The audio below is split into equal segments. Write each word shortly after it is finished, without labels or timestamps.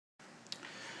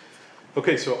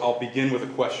Okay, so I'll begin with a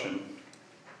question.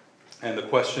 And the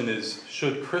question is,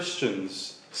 should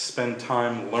Christians spend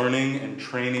time learning and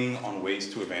training on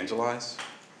ways to evangelize?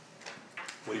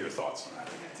 What are your thoughts on that?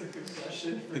 That's a good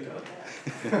question.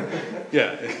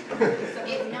 Yeah.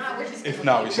 If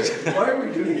not, we should. Why are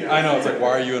we doing it? I know, it's like,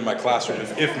 why are you in my classroom?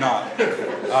 If not.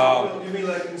 You mean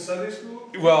like in Sunday school?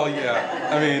 Well, yeah.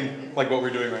 I mean, like what we're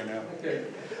doing right now. Okay.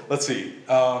 Let's see.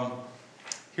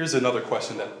 Here's another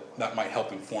question that might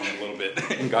help inform it a little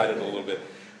bit and guide it a little bit.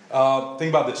 Think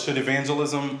about this. Should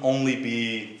evangelism only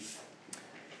be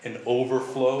an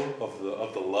overflow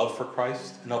of the love for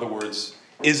Christ? In other words,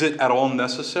 is it at all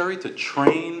necessary to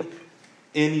train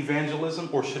in evangelism,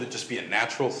 or should it just be a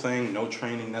natural thing, no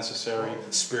training necessary,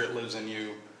 Spirit lives in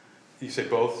you? You say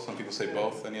both? Some people say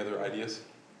both. Any other ideas?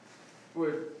 What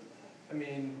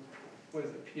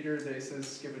is it, Peter, they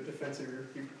says, be prepared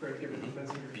to give a defense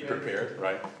of your faith. Be prepared,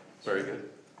 right? Very good.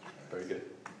 Very good.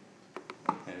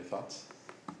 Any thoughts?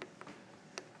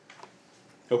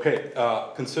 Okay,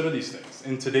 consider these things.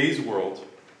 In today's world,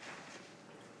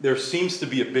 there seems to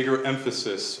be a bigger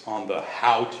emphasis on the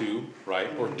how-to, right,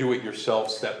 or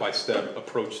do-it-yourself, step-by-step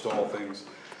approach to all things,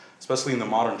 especially in the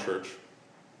modern church,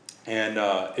 and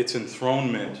its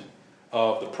enthronement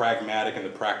of the pragmatic and the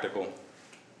practical.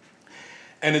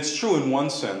 And it's true in one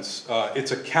sense.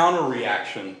 It's a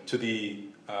counter-reaction to the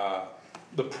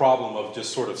problem of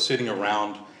just sort of sitting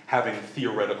around having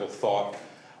theoretical thought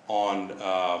on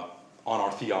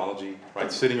our theology,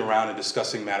 right? Sitting around and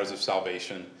discussing matters of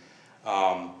salvation.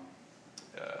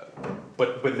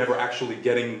 But never actually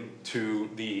getting to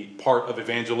the part of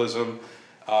evangelism,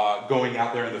 going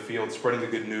out there in the field, spreading the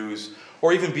good news,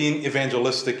 or even being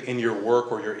evangelistic in your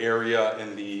work or your area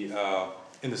in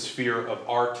the sphere of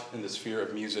art, in the sphere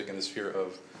of music, in the sphere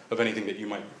of anything that you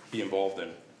might be involved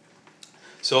in.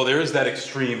 So there is that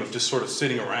extreme of just sort of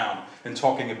sitting around and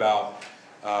talking about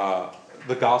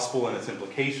the gospel and its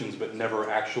implications, but never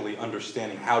actually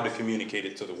understanding how to communicate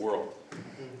it to the world.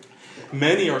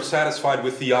 Many are satisfied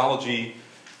with theology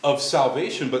of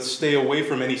salvation, but stay away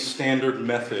from any standard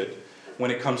method when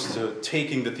it comes to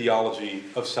taking the theology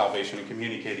of salvation and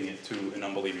communicating it to an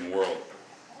unbelieving world.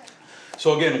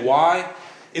 So again, why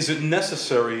is it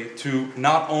necessary to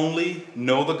not only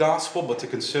know the gospel, but to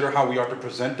consider how we are to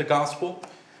present the gospel?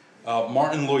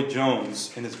 Martin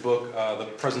Lloyd-Jones, in his book, The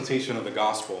Presentation of the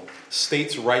Gospel,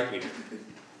 states rightly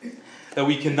that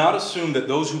we cannot assume that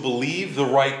those who believe the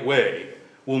right way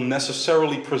will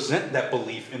necessarily present that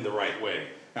belief in the right way.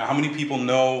 Now, how many people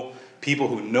know people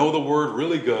who know the word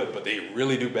really good, but they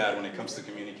really do bad when it comes to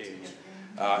communicating it?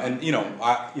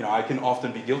 I can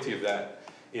often be guilty of that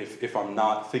if I'm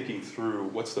not thinking through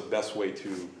what's the best way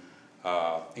to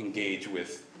engage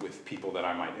with people that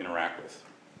I might interact with.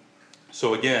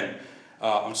 So again,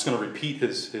 I'm just going to repeat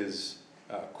his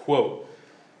quote.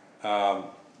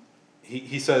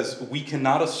 He says, we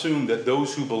cannot assume that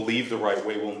those who believe the right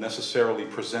way will necessarily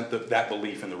present that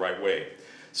belief in the right way.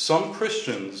 Some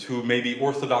Christians who may be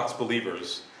Orthodox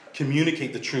believers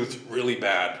communicate the truth really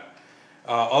bad.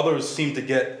 Others seem to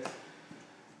get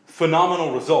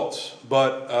phenomenal results,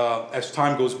 but as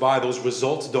time goes by, those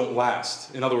results don't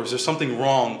last. In other words, there's something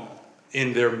wrong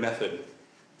in their method.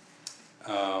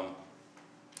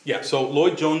 So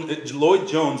Lloyd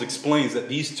Jones explains that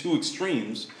these two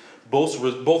extremes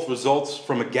both results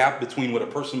from a gap between what a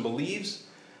person believes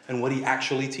and what he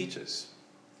actually teaches.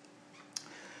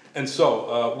 And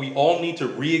so we all need to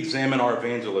re-examine our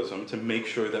evangelism to make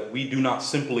sure that we do not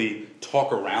simply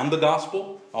talk around the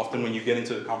gospel. Often when you get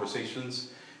into the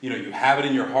conversations, you have it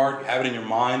in your heart, you have it in your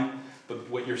mind, but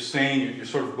what you're saying, you're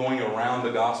sort of going around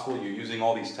the gospel, you're using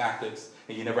all these tactics,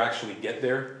 and you never actually get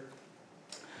there.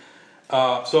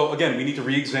 So again, we need to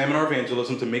re-examine our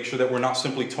evangelism to make sure that we're not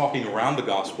simply talking around the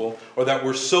gospel, or that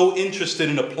we're so interested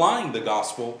in applying the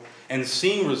gospel and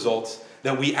seeing results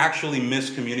that we actually miss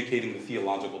communicating the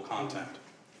theological content.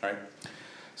 Right?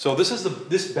 So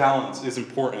this balance is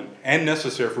important and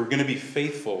necessary if we're going to be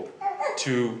faithful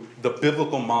to the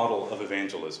biblical model of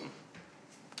evangelism.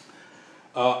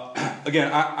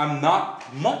 Again, I'm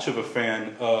not much of a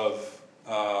fan of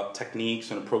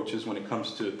techniques and approaches when it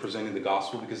comes to presenting the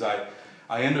gospel, because I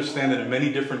understand that in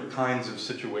many different kinds of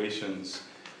situations,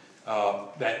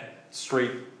 that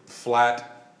straight,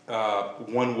 flat,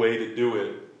 one way to do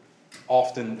it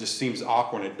often just seems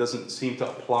awkward. It doesn't seem to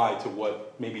apply to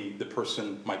what maybe the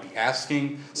person might be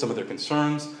asking, some of their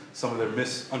concerns, some of their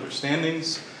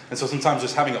misunderstandings. And so sometimes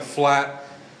just having a flat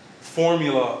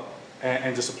formula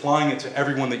and just applying it to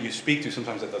everyone that you speak to,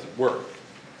 sometimes that doesn't work.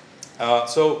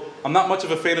 So I'm not much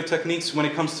of a fan of techniques when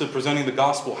it comes to presenting the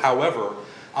gospel. However,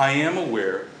 I am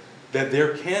aware that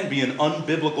there can be an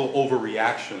unbiblical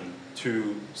overreaction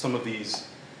to some of these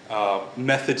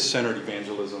method-centered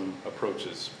evangelism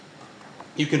approaches.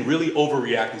 You can really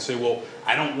overreact and say, well,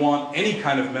 I don't want any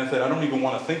kind of method. I don't even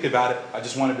want to think about it. I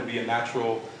just want it to be a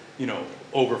natural,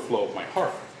 overflow of my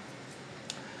heart.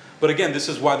 But again, this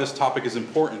is why this topic is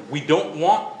important. We don't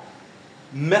want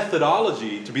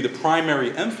methodology to be the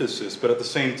primary emphasis, but at the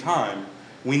same time,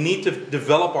 we need to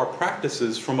develop our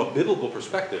practices from a biblical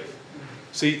perspective.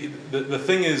 See, the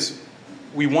thing is,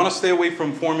 we want to stay away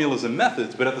from formulas and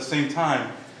methods, but at the same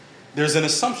time, there's an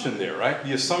assumption there, right?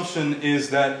 The assumption is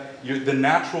that the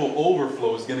natural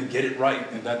overflow is going to get it right,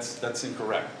 and that's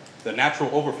incorrect. The natural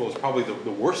overflow is probably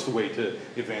the worst way to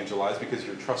evangelize because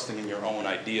you're trusting in your own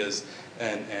ideas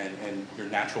and your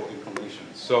natural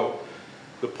inclinations. So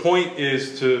the point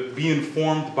is to be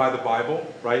informed by the Bible,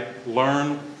 right?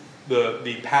 Learn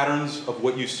the patterns of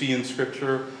what you see in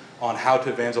Scripture on how to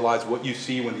evangelize, what you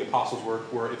see when the apostles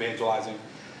were evangelizing,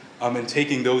 and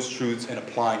taking those truths and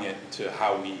applying it to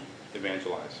how we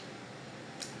evangelize.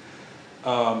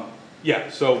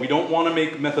 So we don't want to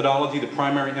make methodology the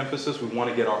primary emphasis. We want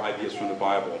to get our ideas from the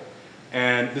Bible.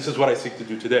 And this is what I seek to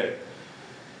do today.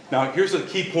 Now, here's a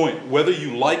key point. Whether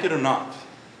you like it or not,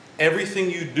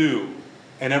 everything you do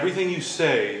and everything you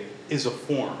say is a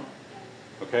form.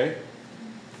 Okay?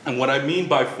 And what I mean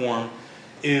by form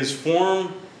is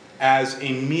form as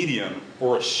a medium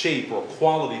or a shape or a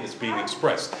quality that's being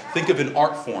expressed. Think of an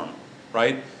art form,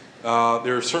 right?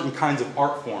 There are certain kinds of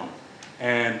art form.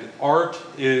 And art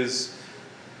is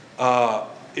a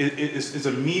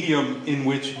medium in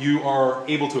which you are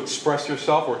able to express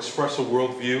yourself or express a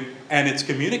worldview, and it's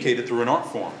communicated through an art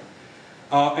form.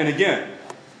 And again,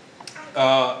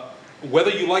 whether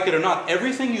you like it or not,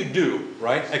 everything you do,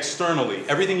 right, externally,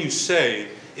 everything you say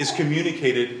is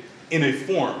communicated in a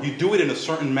form. You do it in a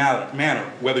certain manner,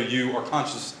 whether you are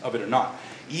conscious of it or not.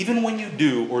 Even when you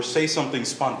do or say something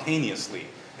spontaneously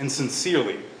and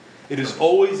sincerely, it is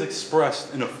always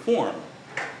expressed in a form,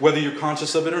 whether you're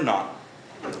conscious of it or not.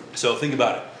 So think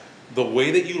about it. The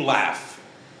way that you laugh,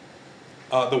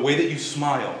 the way that you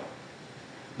smile,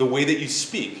 the way that you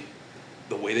speak,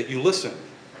 the way that you listen,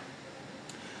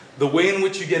 the way in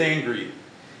which you get angry,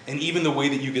 and even the way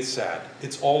that you get sad,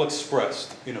 it's all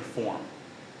expressed in a form.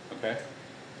 Okay?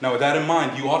 Now, with that in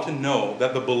mind, you ought to know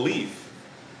that the belief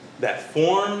that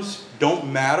forms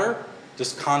don't matter,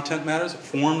 just content matters,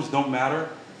 forms don't matter,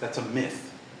 that's a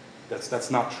myth. That's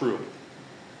not true.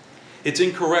 It's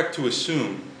incorrect to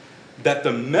assume that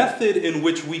the method in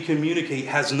which we communicate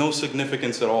has no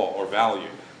significance at all or value,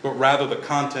 but rather the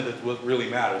content is what really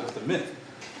matters. It's a myth.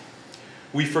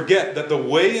 We forget that the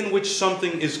way in which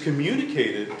something is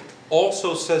communicated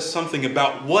also says something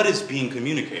about what is being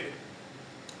communicated.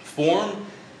 Form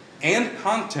and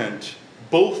content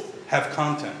both have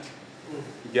content.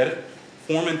 You get it?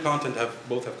 Form and content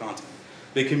both have content.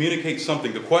 They communicate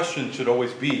something. The question should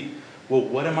always be, well,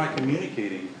 what am I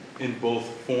communicating in both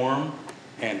form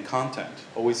and content?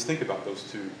 Always think about those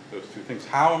two things.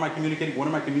 How am I communicating? What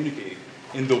am I communicating?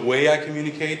 In the way I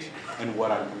communicate and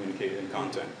what I communicate in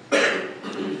content.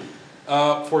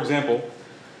 For example,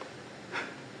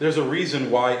 there's a reason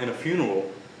why in a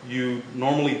funeral you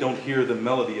normally don't hear the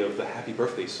melody of the happy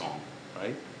birthday song,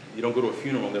 right? You don't go to a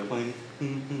funeral and they're playing,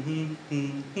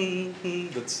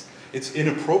 it's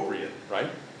inappropriate, right?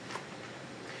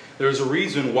 There's a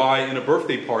reason why in a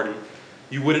birthday party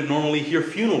you wouldn't normally hear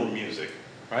funeral music,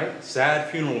 right?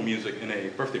 Sad funeral music in a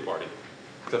birthday party,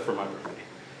 except for my birthday.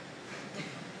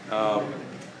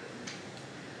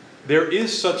 There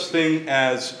is such thing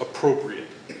as appropriate,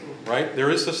 right?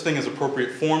 There is such thing as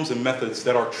appropriate forms and methods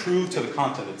that are true to the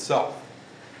content itself.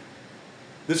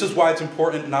 This is why it's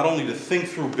important not only to think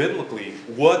through biblically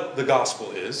what the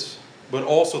gospel is, but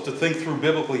also to think through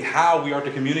biblically how we are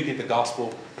to communicate the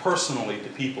gospel personally to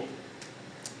people.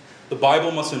 The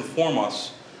Bible must inform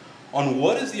us on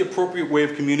what is the appropriate way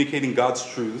of communicating God's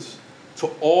truths to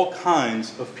all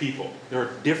kinds of people. There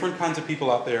are different kinds of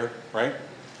people out there, right?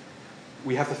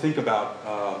 We have to think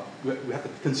about, we have to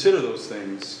consider those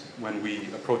things when we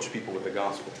approach people with the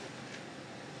gospel.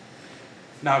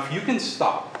 Now, if you can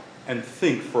stop and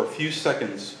think for a few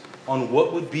seconds on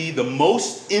what would be the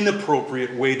most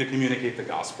inappropriate way to communicate the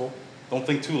gospel, don't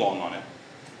think too long on it,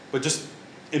 but just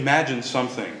imagine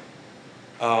something,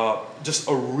 just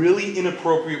a really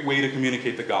inappropriate way to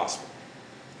communicate the gospel.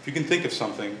 If you can think of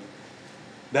something,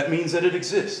 that means that it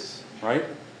exists, right?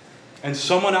 And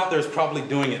someone out there is probably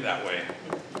doing it that way.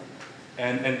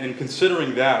 And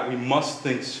considering that, we must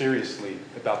think seriously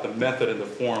about the method and the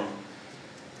form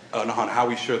on how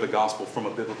we share the gospel from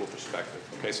a biblical perspective.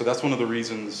 Okay, so that's one of the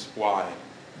reasons why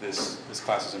this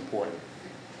class is important.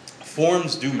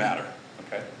 Forms do matter.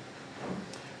 Okay.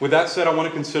 With that said, I want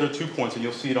to consider 2 points, and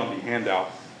you'll see it on the handout.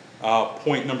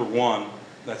 Point number 1,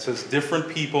 that says different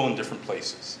people in different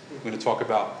places. We're going to talk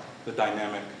about the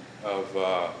dynamic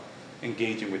of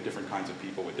engaging with different kinds of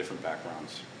people with different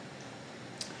backgrounds.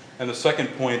 And the second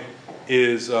point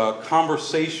is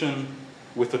conversation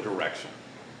with a direction.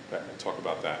 Okay, we'll talk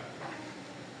about that.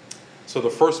 So the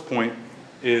first point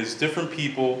is different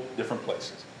people, different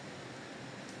places.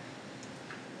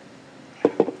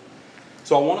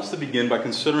 So I want us to begin by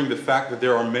considering the fact that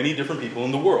there are many different people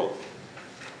in the world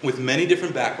with many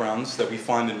different backgrounds that we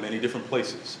find in many different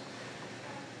places.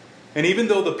 And even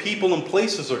though the people and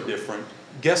places are different,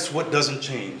 guess what doesn't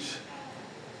change?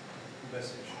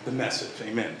 The message.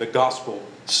 Amen. The gospel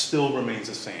still remains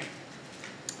the same.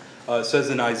 It says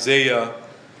in Isaiah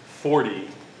 40,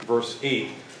 verse 8,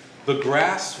 "The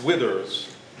grass withers,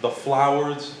 the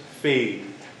flowers fade,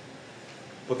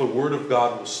 but the word of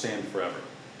God will stand forever."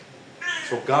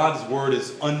 So God's word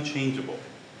is unchangeable.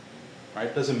 Right?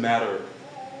 It doesn't matter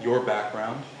your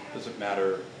background. It doesn't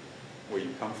matter where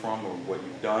you come from or what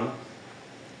you've done.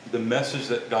 The message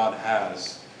that God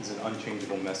has is an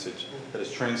unchangeable message that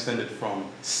is transcended from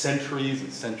centuries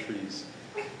and centuries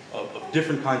of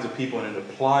different kinds of people, and it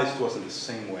applies to us in the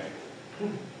same way.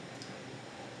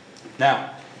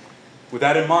 Now, with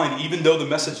that in mind, even though the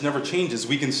message never changes,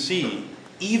 we can see,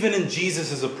 even in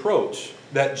Jesus' approach,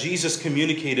 that Jesus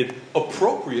communicated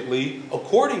appropriately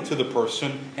according to the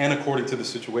person and according to the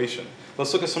situation.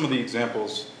 Let's look at some of the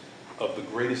examples of the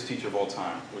greatest teacher of all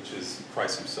time, which is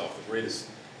Christ himself, the greatest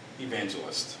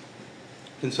evangelist.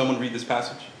 Can someone read this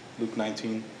passage? Luke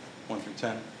 19, 1 through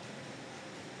 10.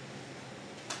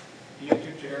 He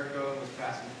entered Jericho and was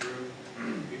passing through.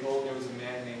 Behold, there was a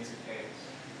man named Zacchaeus.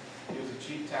 He was a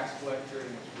chief tax collector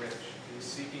and was rich. He was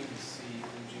seeking to see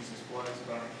who Jesus was,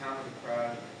 but on account of the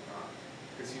crowd, he could not,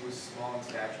 because he was small in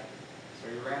stature. So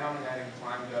he ran on ahead and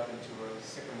climbed up into a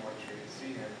sycamore tree to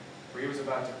see him, for he was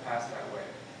about to pass that way.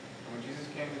 And when Jesus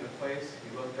came to the place,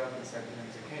 he looked up and said to him,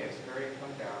 "Zacchaeus, hurry and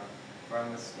come down, for I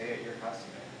must stay at your house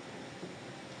today."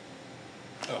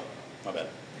 Oh, my bad.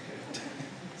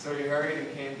 So he hurried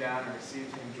and came down and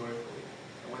received him joyfully.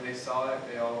 And when they saw it,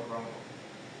 they all grumbled.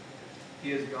 "He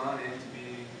has gone in to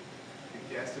be the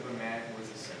guest of a man who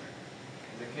was a sinner."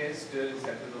 And Zacchaeus stood and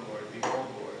said to the Lord, "Behold,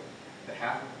 Lord, the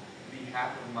half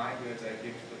of my goods I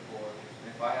give to the poor, and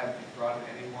if I have defrauded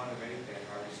anyone of anything,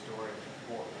 I restore it to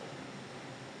four."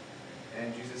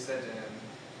 And Jesus said to him,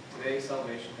 "Today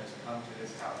salvation has come to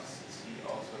this house, since he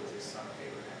also is a son of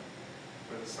Abraham.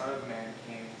 For the Son of Man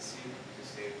came to seek to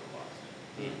save the lost."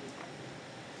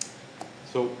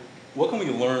 So, what can we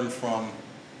learn from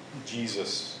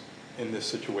Jesus in this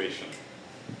situation?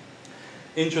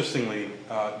 Interestingly,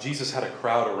 Jesus had a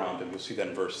crowd around him. You'll see that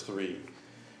in verse 3.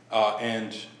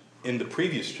 And in the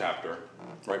previous chapter,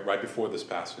 right before this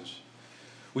passage,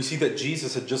 we see that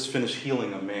Jesus had just finished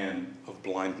healing a man of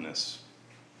blindness.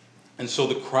 And so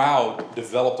the crowd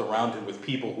developed around him with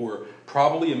people who were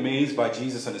probably amazed by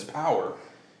Jesus and his power.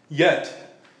 Yet,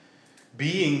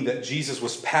 being that Jesus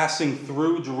was passing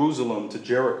through Jerusalem to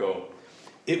Jericho,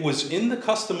 it was in the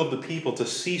custom of the people to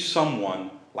see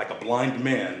someone, like a blind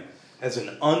man, as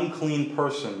an unclean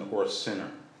person or a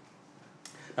sinner.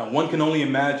 Now, one can only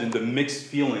imagine the mixed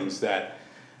feelings that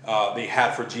they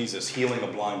had for Jesus healing a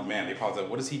blind man. They probably thought,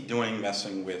 what is he doing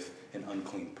messing with an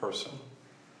unclean person?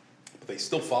 But they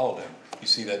still followed him. You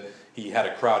see that he had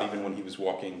a crowd even when he was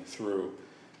walking through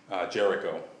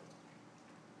Jericho.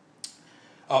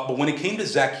 But when it came to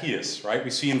Zacchaeus, right, we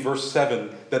see in verse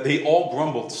 7 that they all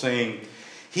grumbled, saying,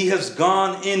 "He has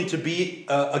gone in to be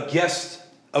a guest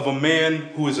of a man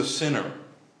who is a sinner."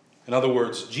 In other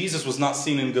words, Jesus was not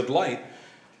seen in good light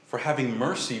for having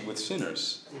mercy with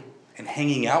sinners and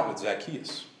hanging out with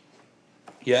Zacchaeus.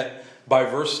 Yet, by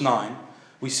verse 9,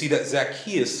 we see that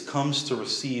Zacchaeus comes to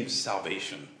receive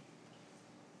salvation.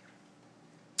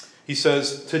 He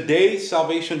says, "Today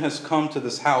salvation has come to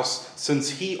this house,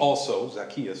 since he also,"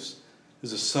 Zacchaeus,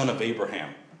 "is a son of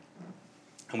Abraham."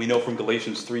 And we know from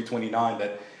Galatians 3:29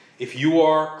 that if you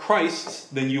are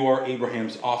Christ, then you are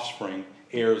Abraham's offspring,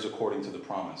 heirs according to the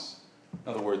promise.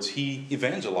 In other words, he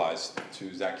evangelized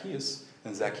to Zacchaeus,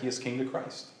 and Zacchaeus came to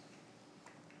Christ.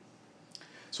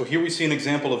 So here we see an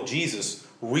example of Jesus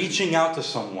reaching out to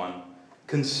someone,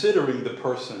 considering the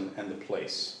person and the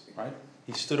place. Right?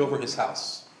 He stood over his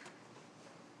house.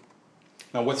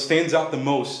 Now, what stands out the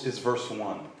most is verse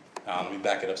 1. Let me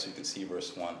back it up so you can see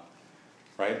verse 1.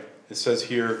 Right? It says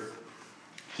here,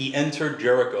 he entered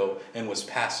Jericho and was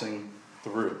passing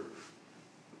through.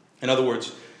 In other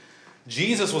words,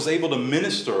 Jesus was able to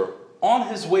minister on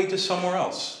his way to somewhere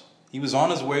else, He was on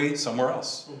his way somewhere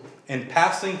else. And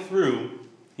passing through,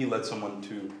 he led someone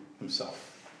to himself.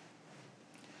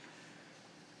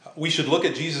 We should look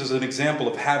at Jesus as an example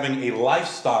of having a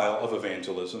lifestyle of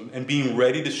evangelism and being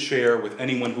ready to share with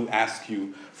anyone who asks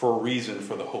you for a reason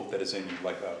for the hope that is in you,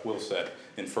 like Will said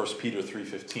in 1 Peter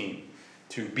 3:15,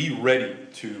 to be ready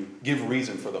to give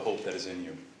reason for the hope that is in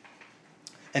you.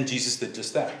 And Jesus did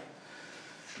just that.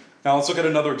 Now let's look at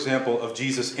another example of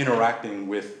Jesus interacting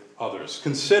with others.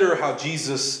 Consider how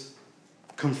Jesus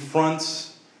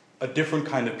confronts a different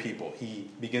kind of people. He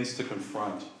begins to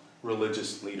confront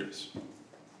religious leaders.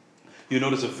 You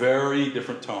notice a very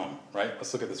different tone, right?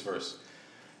 Let's look at this verse.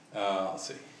 Let's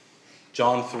see.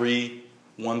 John 3,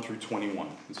 1 through 21.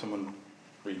 Can someone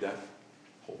read that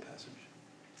whole passage?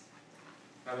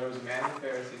 Now there was a man of the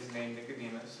Pharisees named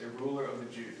Nicodemus, a ruler of the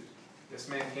Jews. This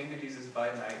man came to Jesus by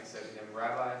night and said to him,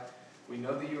 Rabbi, we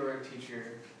know that you are a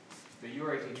teacher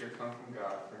come from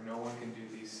God, for no one can do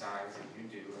these signs that you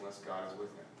do unless God is with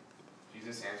him.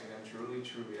 Jesus answered him, Truly,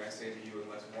 truly, I say to you,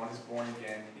 unless one is born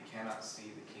again, he cannot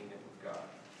see the kingdom of God.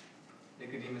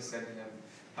 Nicodemus said to him,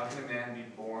 How can a man be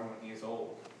born when he is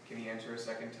old? Can he enter a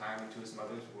second time into his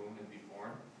mother's womb and be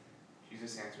born?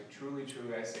 Jesus answered, Truly,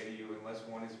 truly, I say to you, unless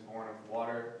one is born of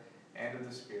water and of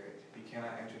the Spirit, he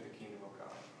cannot enter the kingdom of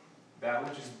God. That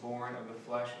which is born of the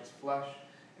flesh is flesh,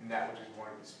 and that which is born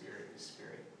of the Spirit is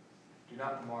spirit. Do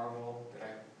not marvel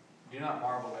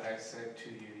that I said to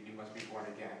you, you must be born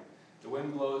again. The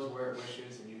wind blows where it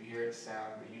wishes, and you hear its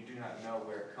sound, but you do not know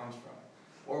where it comes from,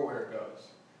 or where it goes.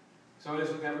 So it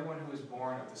is with everyone who is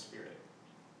born of the Spirit.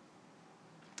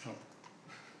 Oh.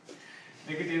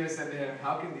 Nicodemus said to him,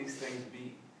 How can these things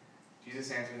be?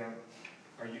 Jesus answered him,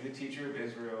 Are you the teacher of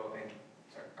Israel,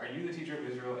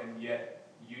 and yet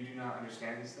you do not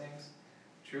understand these things?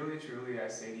 Truly, truly, I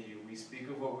say to you, we speak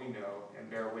of what we know and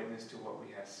bear witness to what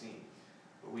we have seen,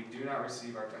 but we do not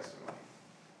receive our testimony.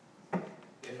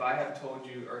 If I have told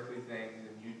you earthly things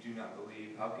and you do not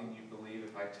believe, how can you believe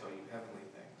if I tell you heavenly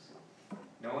things?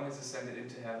 No one has ascended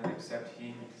into heaven except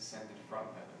he who descended from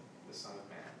heaven, the Son of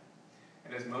Man.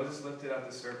 And as Moses lifted up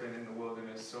the serpent in the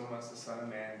wilderness, so must the Son of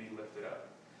Man be lifted up,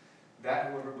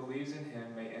 that whoever believes in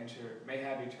him may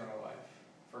have eternal life.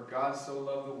 For God so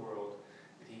loved the world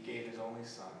that he gave his only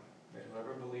Son, that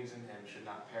whoever believes in him should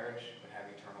not perish but have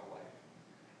eternal life.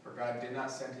 For God did not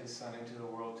send his Son into the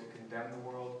world to condemn the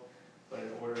world, but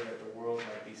in order that the world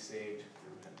might be saved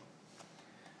through him.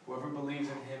 Whoever believes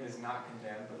in him is not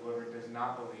condemned, but whoever does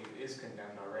not believe is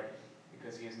condemned already,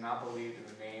 because he has not believed in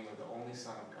the name of the only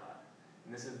Son of God.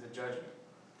 And this is the judgment.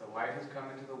 The light has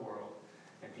come into the world,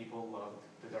 and people loved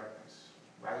the darkness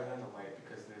rather than the light,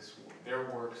 because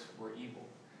their works were evil.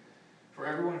 For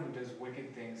everyone who does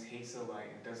wicked things hates the light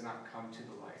and does not come to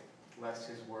the light, lest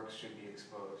his works should be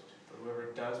exposed. But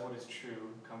whoever does what is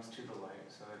true comes to the light,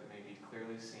 so that it may be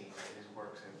clearly seen that his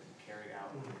works have been carried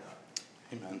out in God.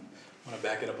 Amen. I want to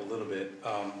back it up a little bit.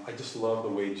 I just love the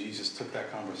way Jesus took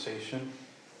that conversation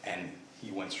and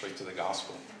he went straight to the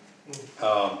gospel.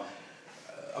 I'm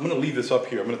going to leave this up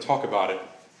here. I'm going to talk about it.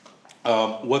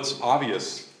 What's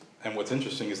obvious and what's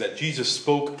interesting is that Jesus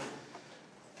spoke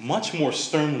much more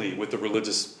sternly with the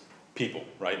religious people,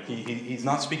 right? He's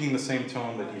not speaking the same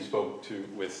tone that he spoke to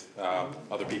with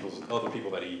other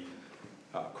people that he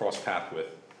crossed paths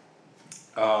with.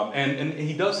 And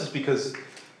he does this because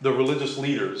the religious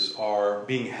leaders are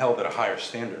being held at a higher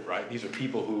standard, right? These are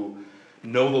people who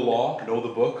know the law, know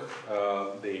the book,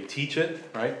 they teach it,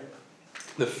 right?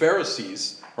 The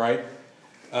Pharisees, right,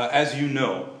 as you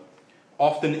know,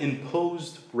 often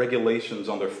imposed regulations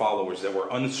on their followers that were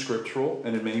unscriptural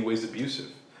and in many ways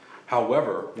abusive.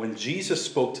 However, when Jesus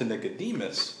spoke to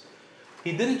Nicodemus,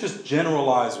 he didn't just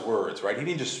generalize words, right? He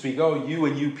didn't just speak, oh, you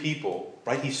and you people,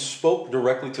 right? He spoke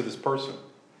directly to this person.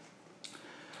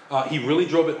 He really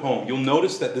drove it home. You'll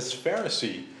notice that this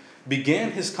Pharisee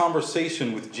began his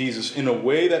conversation with Jesus in a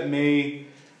way that may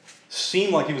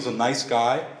seem like he was a nice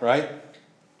guy, right?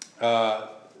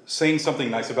 Saying something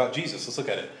nice about Jesus. Let's look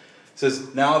at it. It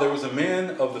says, now there was a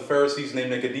man of the Pharisees named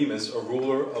Nicodemus, a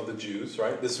ruler of the Jews,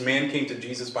 right? This man came to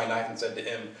Jesus by night and said to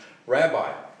him,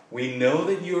 Rabbi, we know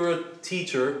that you are a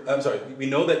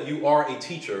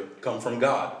teacher come from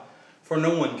God, for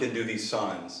no one can do these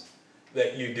signs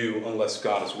that you do unless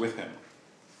God is with him.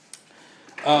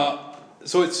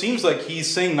 So it seems like he's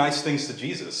saying nice things to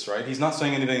Jesus, right? He's not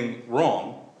saying anything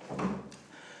wrong.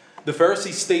 The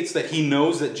Pharisee states that he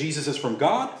knows that Jesus is from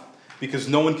God, because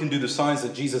no one can do the signs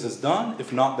that Jesus has done,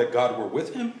 if not that God were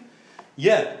with him.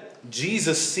 Yet,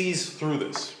 Jesus sees through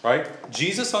this, right?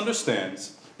 Jesus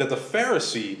understands that the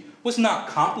Pharisee was not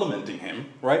complimenting him,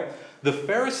 right? The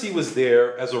Pharisee was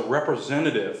there as a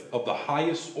representative of the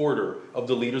highest order of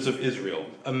the leaders of Israel,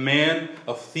 a man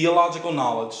of theological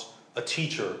knowledge, a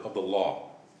teacher of the law.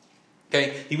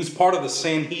 Okay, he was part of the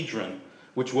Sanhedrin,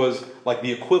 which was like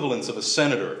the equivalence of a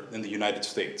senator in the United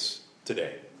States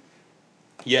today.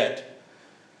 Yet,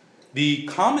 the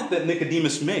comment that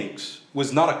Nicodemus makes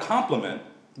was not a compliment,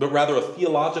 but rather a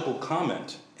theological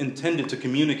comment intended to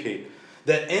communicate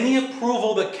that any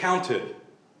approval that counted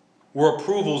were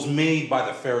approvals made by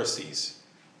the Pharisees.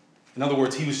 In other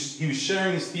words, he was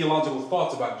sharing his theological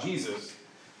thoughts about Jesus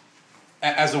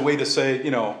as a way to say,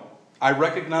 I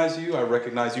recognize you,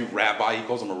 rabbi. He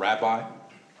calls him a rabbi.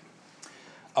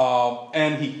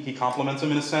 And he compliments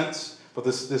him in a sense. But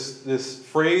this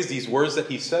phrase, these words that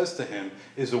he says to him,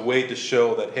 is a way to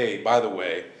show that, hey, by the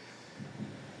way,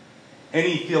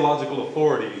 any theological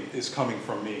authority is coming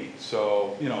from me.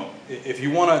 So, if you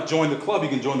want to join the club, you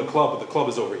can join the club, but the club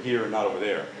is over here and not over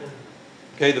there.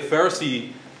 Okay, the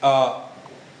Pharisee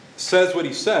says what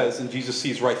he says, and Jesus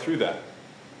sees right through that.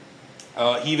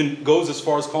 He even goes as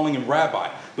far as calling him rabbi.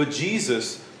 But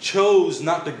Jesus chose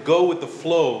not to go with the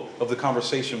flow of the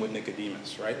conversation with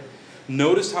Nicodemus, right?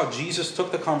 Notice how Jesus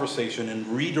took the conversation and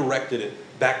redirected it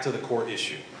back to the core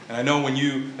issue. And I know when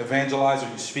you evangelize or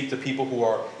you speak to people who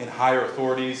are in higher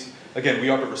authorities, again, we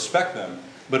ought to respect them,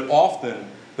 but often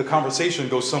the conversation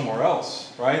goes somewhere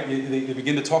else, right? They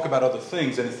begin to talk about other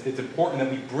things, and it's important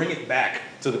that we bring it back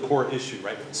to the core issue,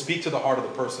 right? Speak to the heart of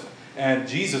the person. And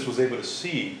Jesus was able to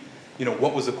see,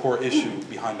 what was the core issue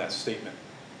behind that statement.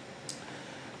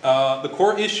 The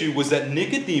core issue was that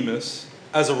Nicodemus,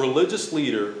 as a religious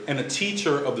leader and a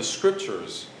teacher of the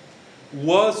scriptures,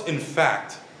 was in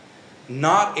fact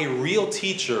not a real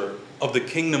teacher of the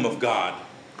kingdom of God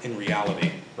in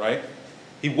reality, right?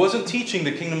 He wasn't teaching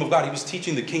the kingdom of God, he was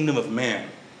teaching the kingdom of man.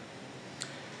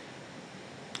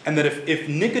 And that if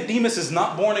Nicodemus is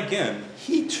not born again,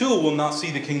 he too will not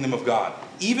see the kingdom of God.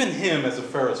 Even him as a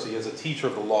Pharisee, as a teacher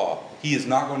of the law, he is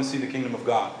not going to see the kingdom of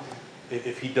God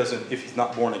if he's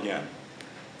not born again.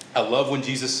 I love when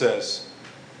Jesus says,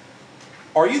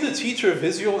 "Are you the teacher of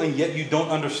Israel and yet you don't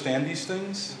understand these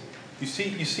things?" You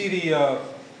see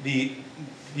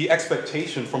the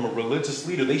expectation from a religious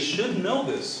leader. They should know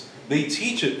this. They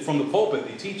teach it from the pulpit.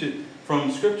 They teach it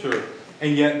from Scripture,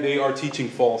 and yet they are teaching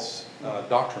false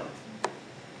doctrine.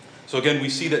 So again, we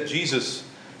see that Jesus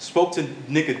spoke to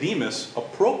Nicodemus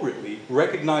appropriately,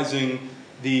 recognizing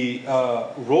the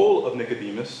role of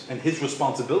Nicodemus and his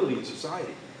responsibility in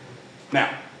society. Now,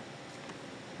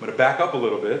 I'm going to back up a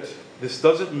little bit. This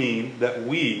doesn't mean that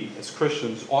we, as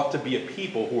Christians, ought to be a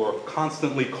people who are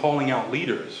constantly calling out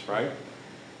leaders, right?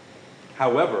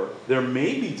 However, there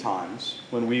may be times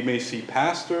when we may see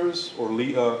pastors or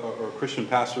Christian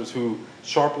pastors who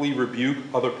sharply rebuke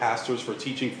other pastors for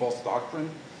teaching false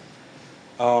doctrine.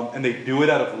 And they do it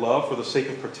out of love for the sake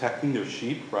of protecting their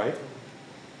sheep, right?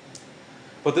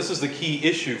 But this is the key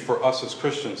issue for us as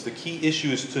Christians. The key issue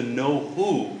is to know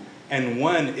who and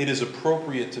when it is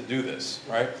appropriate to do this,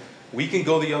 right? We can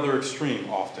go the other extreme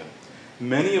often.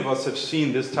 Many of us have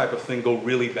seen this type of thing go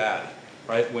really bad,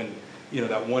 right? When,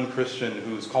 that one Christian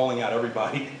who's calling out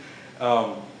everybody.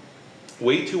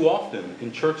 Way too often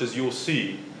in churches you'll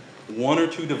see one or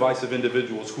two divisive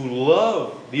individuals who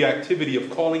love the activity of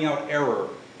calling out error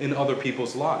in other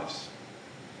people's lives.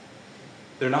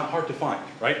 They're not hard to find,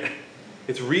 right?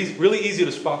 It's really easy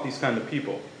to spot these kind of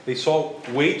people. They saw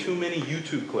way too many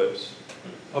YouTube clips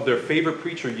of their favorite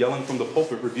preacher yelling from the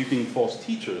pulpit, rebuking false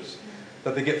teachers,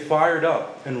 that they get fired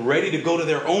up and ready to go to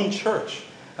their own church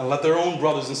and let their own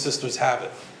brothers and sisters have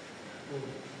it.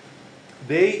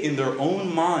 They, in their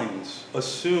own minds,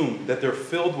 assume that they're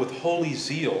filled with holy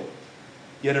zeal,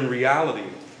 yet in reality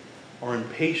are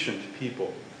impatient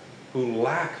people who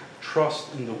lack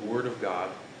trust in the Word of God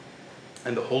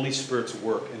and the Holy Spirit's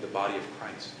work in the body of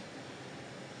Christ.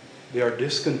 They are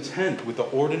discontent with the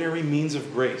ordinary means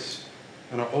of grace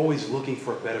and are always looking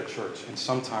for a better church and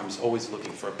sometimes always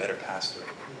looking for a better pastor.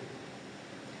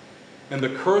 And the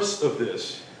curse of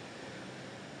this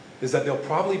is that they'll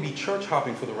probably be church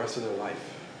hopping for the rest of their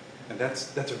life. And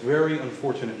that's very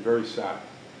unfortunate and very sad.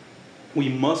 We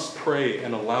must pray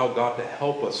and allow God to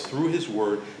help us through His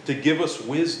Word to give us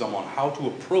wisdom on how to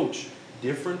approach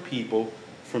different people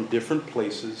from different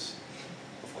places,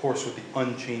 of course with the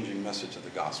unchanging message of the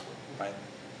gospel, right?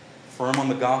 Firm on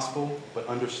the gospel, but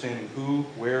understanding who,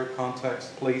 where,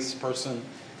 context, place, person,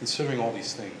 considering all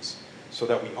these things so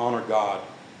that we honor God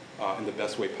in the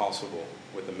best way possible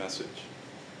with the message.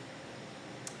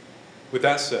 With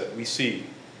that said, we see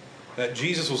that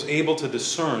Jesus was able to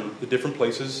discern the different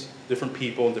places, different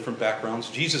people, and different backgrounds.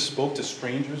 Jesus spoke to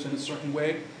strangers in a certain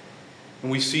way.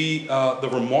 And we see the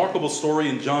remarkable story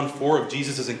in John 4 of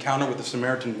Jesus' encounter with the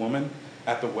Samaritan woman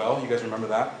at the well. You guys remember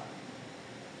that?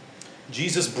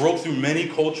 Jesus broke through many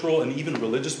cultural and even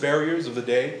religious barriers of the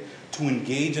day to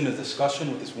engage in a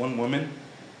discussion with this one woman.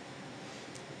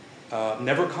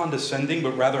 Never condescending,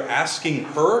 but rather asking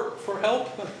her for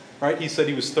help. Right? He said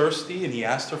he was thirsty and he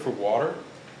asked her for water.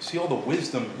 See all the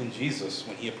wisdom in Jesus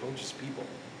when he approaches people.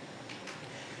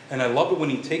 And I love it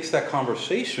when he takes that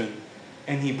conversation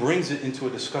and he brings it into a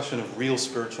discussion of real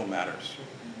spiritual matters.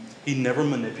 He never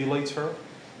manipulates her,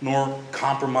 nor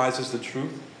compromises the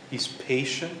truth. He's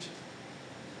patient,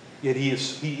 yet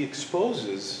he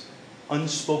exposes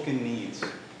unspoken needs,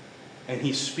 and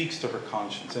he speaks to her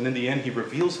conscience. And in the end, he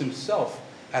reveals himself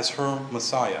as her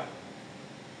Messiah.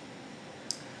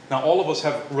 Now, all of us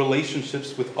have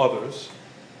relationships with others,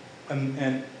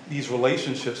 and these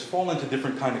relationships fall into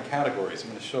different kind of categories. I'm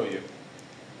going to show you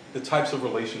the types of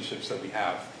relationships that we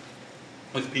have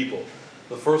with people.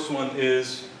 The first one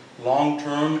is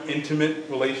long-term, intimate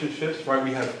relationships, right?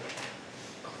 We have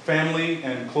family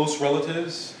and close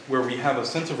relatives where we have a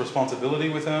sense of responsibility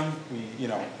with them.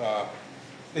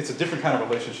 It's a different kind of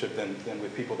relationship than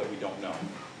with people that we don't know.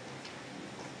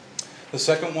 The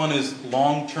second one is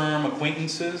long-term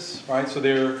acquaintances, right? So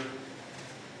they're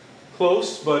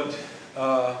close, but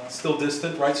still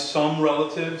distant, right? Some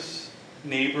relatives,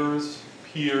 neighbors,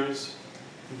 peers,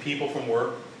 and people from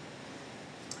work.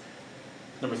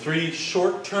 Number 3,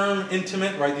 short-term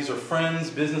intimate, right? These are friends,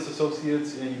 business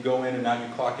associates, and you go in and out,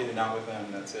 you clock in and out with them,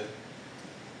 and that's it.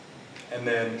 And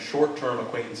then short-term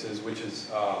acquaintances, which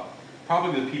is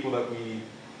probably the people that we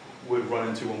would run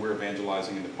into when we're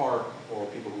evangelizing in the park, or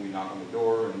people who we knock on the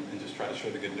door and just try to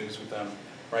share the good news with them,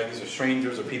 right? These are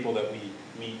strangers or people that we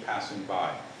meet passing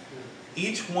by.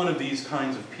 Each one of these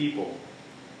kinds of people,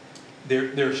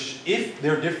 if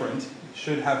they're different,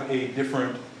 should have a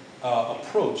different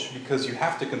approach, because you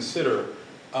have to consider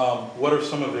what are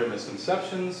some of their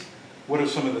misconceptions, what are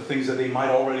some of the things that they might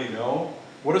already know,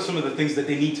 what are some of the things that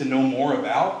they need to know more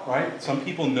about, right? Some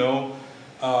people know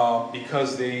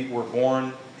because they were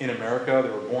born in America, they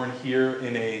were born here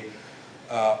in a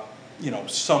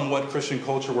somewhat Christian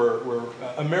culture where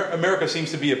America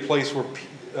seems to be a place where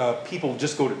people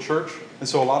just go to church, and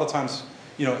so a lot of times,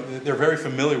 they're very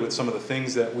familiar with some of the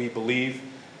things that we believe,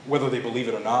 whether they believe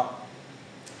it or not.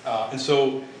 And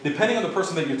so, depending on the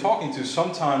person that you're talking to,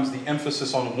 sometimes the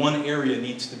emphasis on one area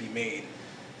needs to be made,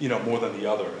 more than the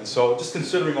other. And so, just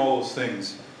considering all those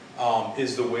things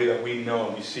is the way that we know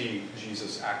and we see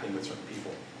Jesus acting with certain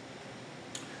people.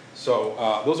 So,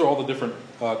 those are all the different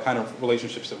kind of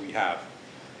relationships that we have.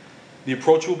 The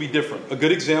approach will be different. A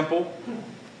good example,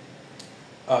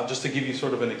 just to give you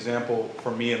sort of an example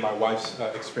from me and my wife's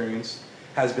experience,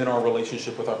 has been our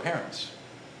relationship with our parents.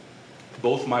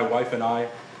 Both my wife and I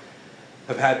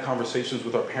have had conversations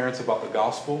with our parents about the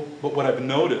gospel, but what I've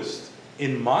noticed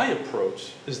in my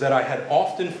approach is that I had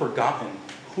often forgotten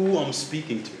who I'm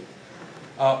speaking to.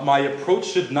 My approach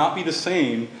should not be the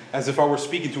same as if I were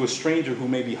speaking to a stranger who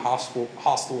may be hostile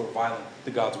or violent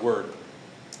to God's word.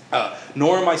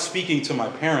 Nor am I speaking to my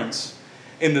parents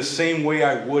in the same way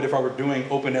I would if I were doing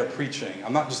open-air preaching.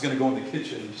 I'm not just going to go in the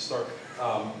kitchen and just start,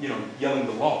 yelling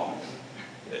the law.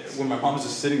 When my mom was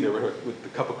just sitting there with the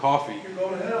cup of coffee. You're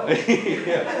going to hell.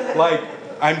 Yeah,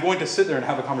 I'm going to sit there and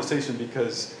have a conversation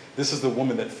because this is the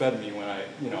woman that fed me when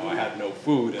I had no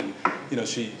food, and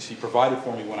she provided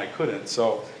for me when I couldn't.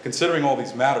 So considering all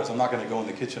these matters, I'm not going to go in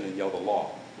the kitchen and yell the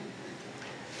law.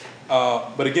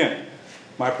 But again,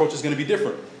 my approach is going to be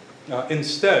different.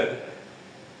 Instead,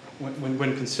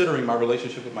 when considering my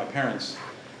relationship with my parents,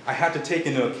 I had to take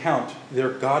into account their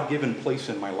God-given place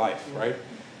in my life, right?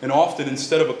 And often,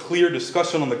 instead of a clear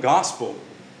discussion on the gospel,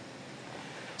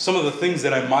 some of the things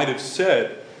that I might have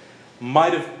said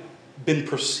might have been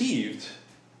perceived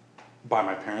by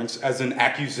my parents as an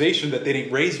accusation that they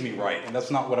didn't raise me right. And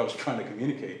that's not what I was trying to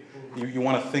communicate. You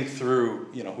want to think through,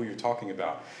 who you're talking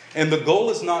about. And the goal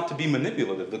is not to be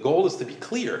manipulative. The goal is to be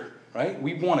clear, right?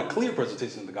 We want a clear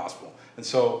presentation of the gospel. And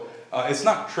so it's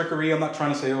not trickery. I'm not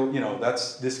trying to say,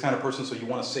 that's this kind of person, so you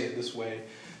want to say it this way.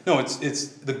 No,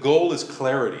 it's the goal is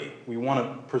clarity. We want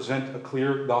to present a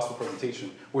clear gospel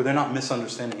presentation where they're not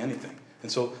misunderstanding anything.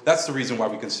 And so that's the reason why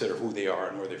we consider who they are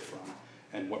and where they're from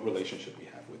and what relationship we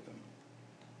have with them.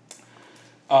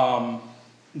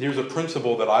 There's a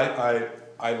principle that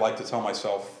I like to tell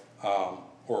myself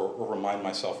or remind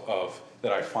myself of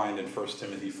that I find in 1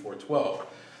 Timothy 4:12.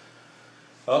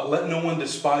 Let no one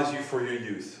despise you for your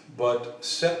youth, but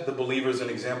set the believers an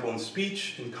example in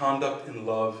speech, in conduct, in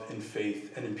love, in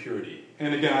faith, and in purity.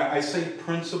 And again, I say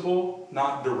principle,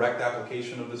 not direct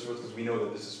application of this verse, because we know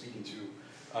that this is speaking to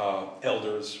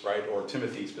elders, right, or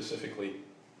Timothy specifically.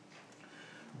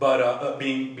 But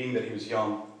being that he was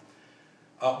young.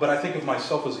 But I think of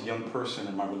myself as a young person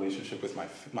in my relationship with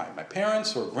my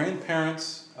parents or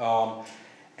grandparents.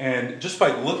 And just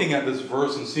by looking at this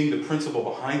verse and seeing the principle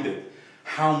behind it,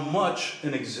 how much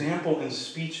an example in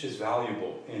speech is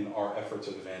valuable in our efforts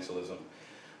of evangelism.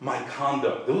 My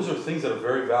conduct, those are things that are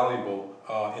very valuable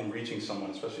in reaching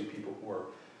someone, especially people who are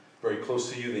very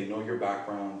close to you. They know your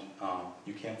background.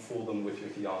 You can't fool them with your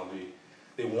theology.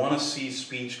 They want to see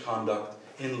speech, conduct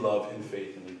in love, in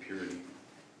faith, and in purity.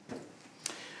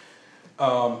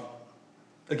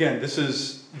 Again, this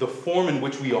is the form in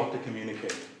which we ought to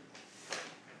communicate,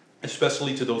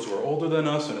 especially to those who are older than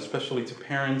us, and especially to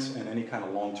parents and any kind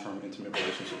of long-term intimate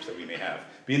relationships that we may have.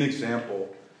 Being an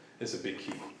example is a big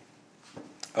key.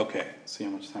 Okay, see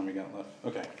how much time we got left.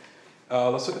 Okay,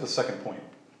 let's look at the second point.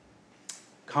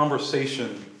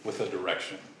 Conversation with a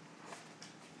direction.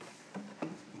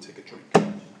 Take a drink.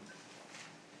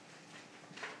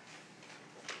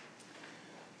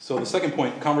 So the second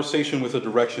point, conversation with a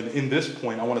direction. In this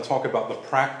point, I want to talk about the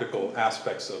practical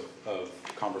aspects of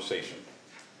conversation.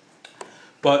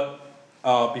 But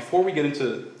before we get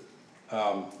into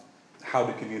how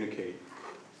to communicate,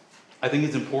 I think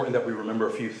it's important that we remember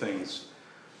a few things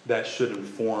that should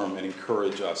inform and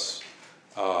encourage us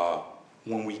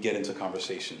when we get into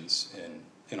conversations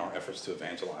in our efforts to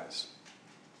evangelize.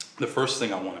 The first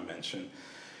thing I want to mention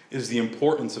is the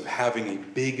importance of having a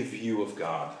big view of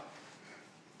God.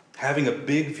 Having a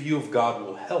big view of God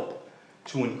will help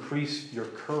to increase your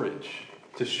courage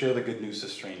to share the good news to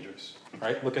strangers.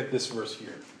 Right? Look at this verse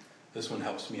here. This one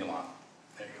helps me a lot.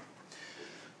 There you go.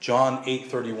 John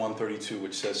 8:31-32,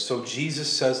 which says, "So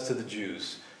Jesus says to the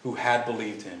Jews who had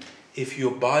believed him, 'If you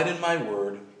abide in my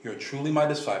word, you're truly my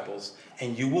disciples,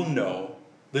 and you will know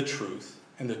the truth,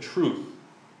 and the truth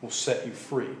will set you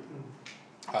free.'"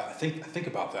 I think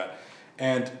about that.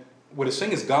 And what it's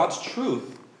saying is God's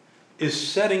truth is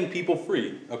setting people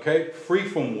free, okay? Free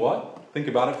from what? Think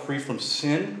about it. Free from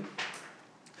sin.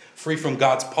 Free from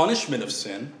God's punishment of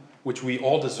sin, which we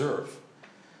all deserve.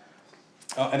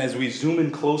 And as we zoom in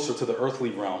closer to the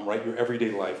earthly realm, right, your everyday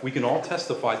life, we can all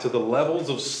testify to the levels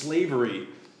of slavery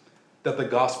that the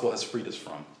gospel has freed us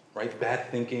from, right? Bad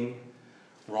thinking,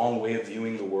 wrong way of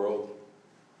viewing the world.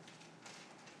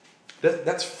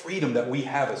 That's freedom that we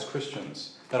have as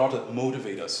Christians that ought to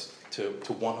motivate us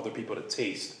to want other people to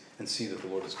taste and see that the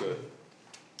Lord is good.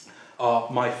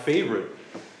 My favorite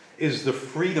is the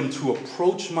freedom to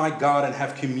approach my God and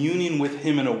have communion with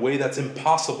him in a way that's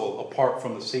impossible apart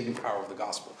from the saving power of the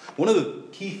gospel. One of the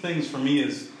key things for me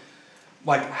is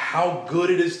like how good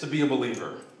it is to be a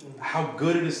believer, how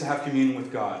good it is to have communion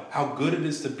with God, how good it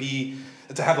is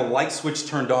to have a light switch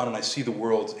turned on and I see the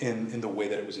world in the way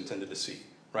that it was intended to see,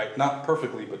 right? Not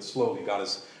perfectly, but slowly. God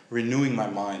is renewing my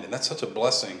mind, and that's such a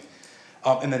blessing.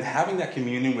 And then having that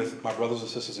communion with my brothers and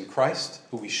sisters in Christ,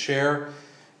 who we share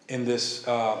in this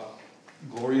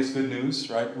glorious good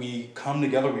news, right? We come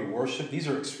together, we worship. These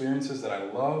are experiences that I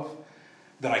love,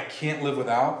 that I can't live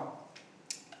without.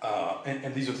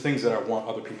 And these are things that I want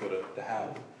other people to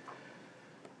have.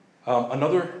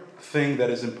 Another thing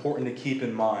that is important to keep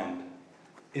in mind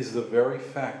is the very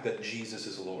fact that Jesus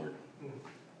is Lord.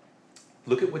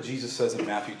 Look at what Jesus says in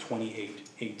Matthew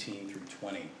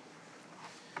 28:18-20.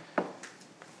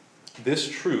 This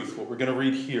truth, what we're going to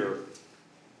read here,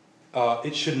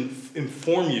 it should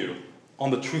inform you on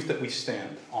the truth that we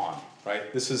stand on,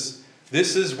 right? This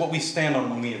is what we stand on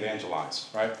when we evangelize,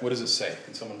 right? What does it say?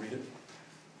 Can someone read it?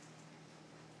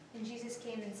 And Jesus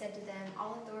came and said to them,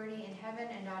 "All authority in heaven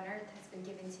and on earth has been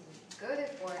given to me. Go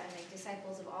therefore and make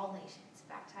disciples of all nations,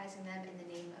 baptizing them in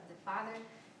the name of the Father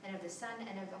and of the Son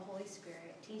and of the Holy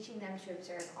Spirit, teaching them to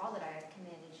observe all that I have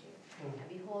commanded you. And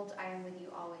behold, I am with you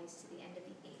always to the end of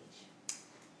the age."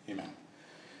 Amen.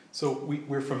 So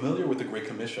we're familiar with the Great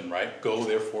Commission, right? Go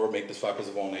therefore, make disciples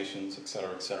of all nations,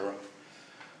 etc., etc.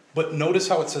 But notice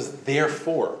how it says,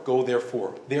 therefore, go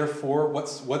therefore. Therefore,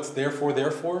 what's therefore?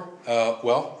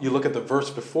 Well, you look at the verse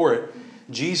before it.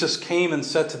 Jesus came and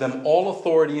said to them, "All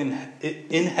authority in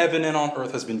heaven and on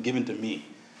earth has been given to me.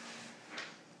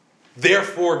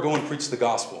 Therefore, go and preach the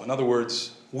gospel." In other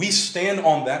words, we stand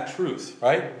on that truth,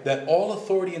 right? That all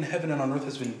authority in heaven and on earth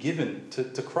has been given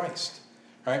to Christ,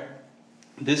 right?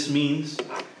 This means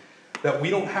that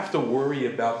we don't have to worry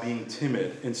about being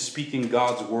timid in speaking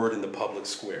God's word in the public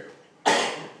square.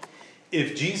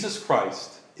 If Jesus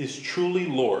Christ is truly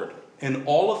Lord and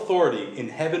all authority in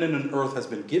heaven and on earth has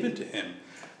been given to him,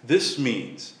 this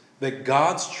means that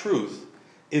God's truth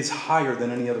is higher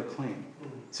than any other claim.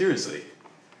 Seriously.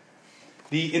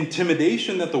 The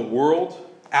intimidation that the world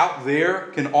out there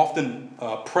can often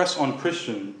press on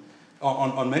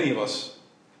on many of us.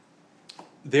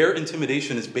 Their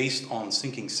intimidation is based on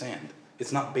sinking sand.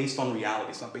 It's not based on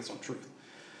reality. It's not based on truth.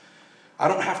 I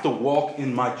don't have to walk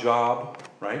in my job,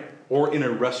 right? Or in a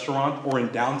restaurant or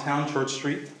in downtown Church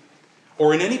Street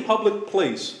or in any public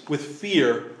place with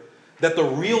fear that the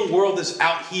real world is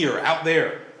out here, out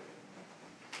there.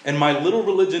 And my little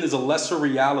religion is a lesser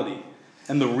reality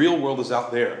and the real world is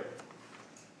out there.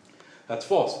 That's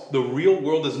false. The real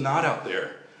world is not out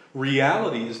there.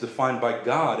 Reality is defined by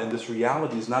God, and this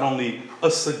reality is not only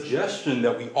a suggestion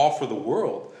that we offer the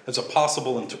world as a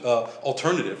possible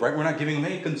alternative, right? We're not giving them,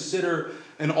 hey, consider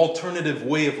an alternative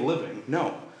way of living.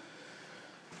 No.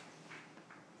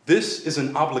 This is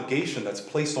an obligation that's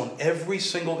placed on every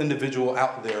single individual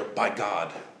out there by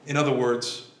God. In other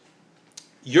words,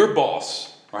 your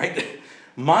boss, right?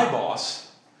 My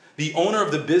boss, the owner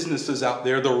of the businesses out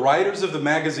there, the writers of the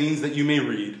magazines that you may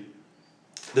read,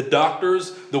 the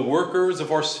doctors, the workers of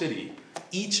our city,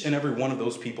 each and every one of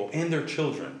those people and their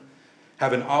children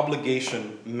have an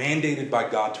obligation mandated by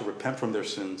God to repent from their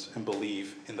sins and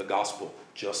believe in the gospel,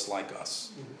 just like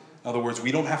us. In other words,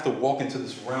 we don't have to walk into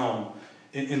this realm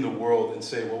in the world and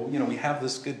say, well, we have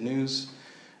this good news,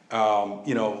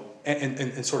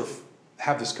 and sort of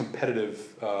have this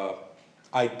competitive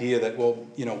idea that,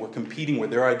 we're competing with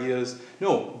their ideas.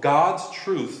 No, God's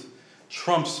truth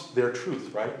trumps their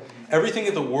truth, right? Everything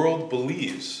that the world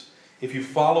believes, if you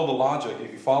follow the logic,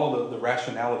 if you follow the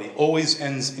rationality, always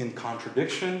ends in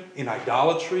contradiction, in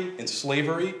idolatry, in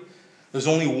slavery. There's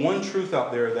only one truth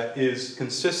out there that is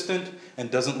consistent and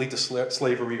doesn't lead to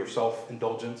slavery or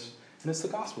self-indulgence, and it's the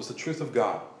gospel. It's the truth of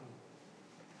God.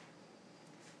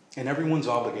 And everyone's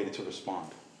obligated to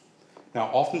respond. Now,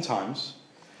 oftentimes,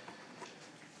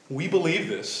 we believe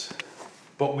this,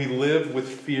 but we live with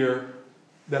fear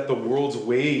that the world's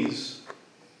ways,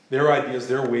 their ideas,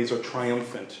 their ways are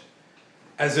triumphant.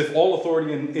 As if all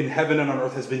authority in heaven and on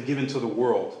earth has been given to the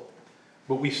world.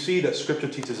 But we see that Scripture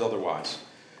teaches otherwise.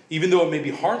 Even though it may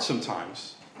be hard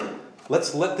sometimes,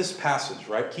 let's let this passage,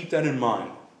 right, keep that in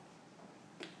mind.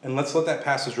 And let's let that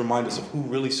passage remind us of who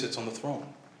really sits on the throne.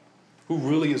 Who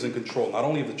really is in control, not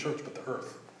only of the church, but the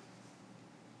earth.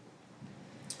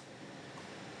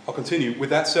 I'll continue.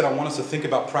 With that said, I want us to think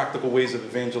about practical ways of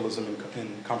evangelism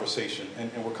in conversation.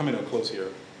 And we're coming to a close here.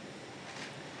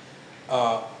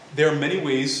 There are many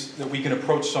ways that we can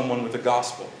approach someone with the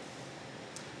gospel.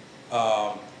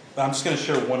 I'm just going to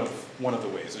share one of the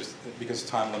ways. Because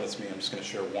time limits me, I'm just going to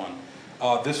share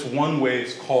one. This one way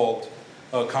is called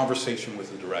conversation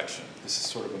with a direction. This is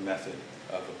sort of a method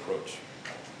of approach.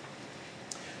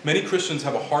 Many Christians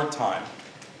have a hard time,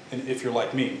 and if you're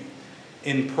like me,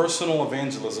 in personal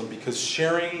evangelism because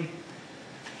sharing,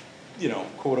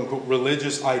 quote unquote,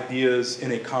 religious ideas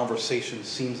in a conversation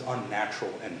seems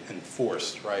unnatural and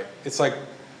forced, right? It's like,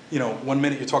 1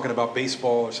 minute you're talking about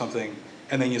baseball or something,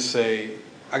 and then you say,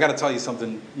 I got to tell you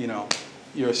something,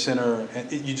 you're a sinner,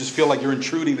 and you just feel like you're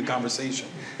intruding the conversation.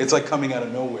 It's like coming out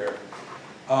of nowhere.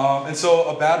 And so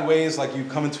a bad way is like you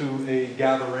come into a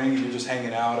gathering and you're just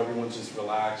hanging out, everyone's just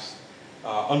relaxed,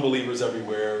 unbelievers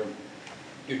everywhere.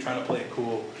 You're trying to play it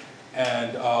cool,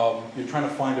 and you're trying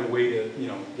to find a way to,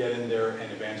 get in there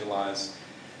and evangelize.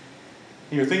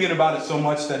 And you're thinking about it so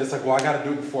much that it's like, well, I got to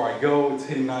do it before I go. It's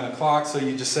hitting 9 o'clock, so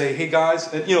you just say, hey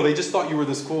guys, and, they just thought you were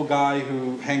this cool guy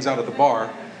who hangs out at the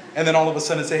bar, and then all of a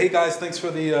sudden say, hey guys, thanks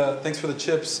for the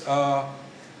chips.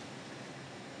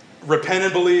 Repent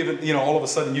and believe, and all of a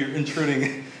sudden you're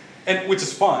intruding, and which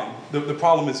is fine. The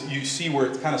problem is you see where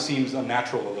it kind of seems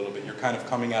unnatural a little bit. You're kind of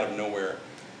coming out of nowhere.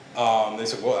 They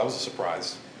said, well, that was a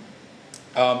surprise.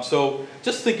 So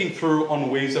just thinking through on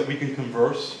ways that we can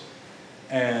converse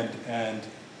and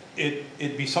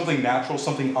it be something natural,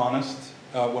 something honest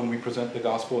when we present the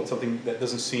gospel, and something that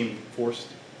doesn't seem forced.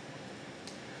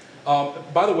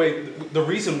 By the way, the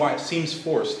reason why it seems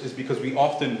forced is because we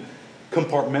often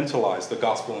compartmentalize the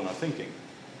gospel in our thinking.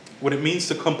 What it means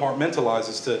to compartmentalize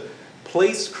is to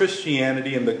place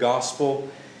Christianity and the gospel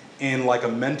in like a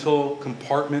mental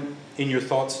compartment in your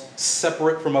thoughts,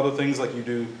 separate from other things like you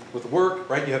do with work,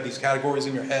 right? You have these categories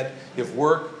in your head. You have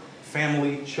work,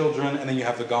 family, children, and then you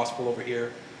have the gospel over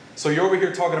here. So you're over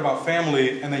here talking about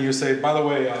family, and then you say, by the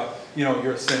way,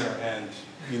 you're a sinner and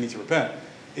you need to repent.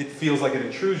 It feels like an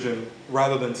intrusion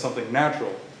rather than something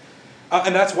natural.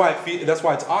 And that's why that's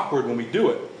why it's awkward when we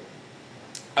do it.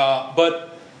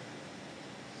 But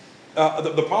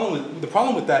the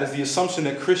problem with that is the assumption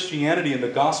that Christianity and the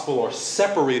gospel are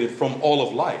separated from all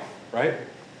of life, right?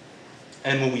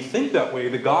 And when we think that way,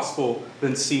 the gospel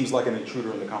then seems like an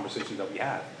intruder in the conversation that we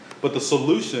have. But the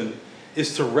solution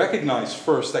is to recognize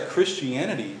first that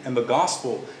Christianity and the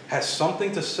gospel has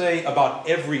something to say about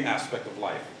every aspect of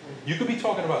life. You could be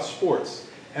talking about sports,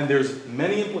 and there's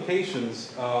many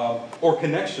implications or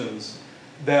connections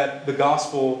that the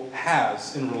gospel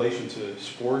has in relation to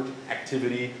sport,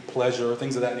 activity, pleasure,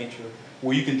 things of that nature,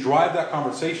 where you can drive that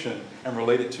conversation and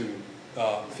relate it to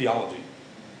theology.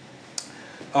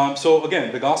 So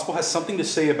again, the gospel has something to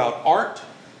say about art,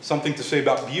 something to say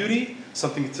about beauty,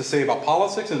 something to say about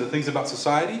politics and the things about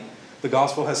society. The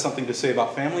gospel has something to say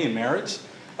about family and marriage.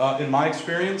 In my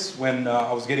experience, when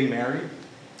I was getting married,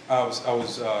 I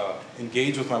was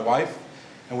engaged with my wife,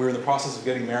 and we were in the process of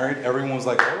getting married. Everyone was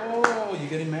like, "Oh, you're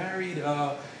getting married?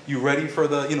 You ready for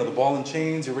the ball and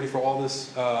chains? You're ready for all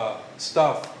this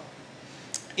stuff?"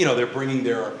 They're bringing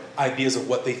their ideas of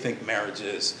what they think marriage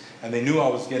is, and they knew I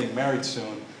was getting married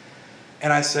soon.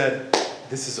 And I said,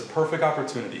 this is a perfect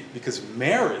opportunity because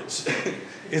marriage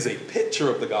is a picture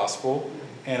of the gospel,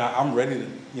 and I'm ready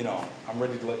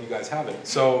to let you guys have it.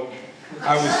 So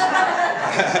I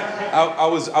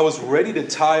was ready to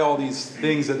tie all these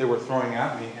things that they were throwing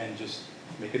at me and just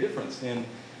make a difference in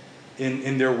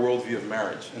their worldview of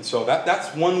marriage. And so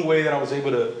that's one way that I was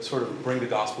able to sort of bring the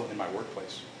gospel in my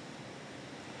workplace.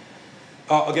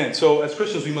 Again, so as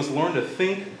Christians, we must learn to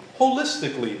think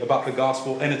holistically about the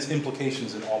gospel and its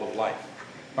implications in all of life.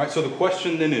 All right, so the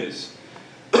question then is,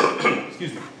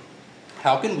 excuse me,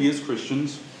 how can we as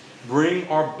Christians bring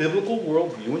our biblical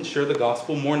worldview and share the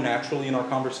gospel more naturally in our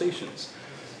conversations?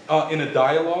 In a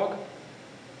dialogue,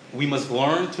 we must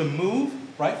learn to move,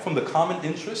 right, from the common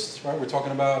interests, right? We're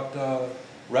talking about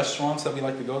restaurants that we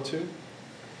like to go to.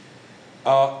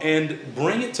 And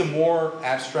bring it to more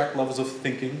abstract levels of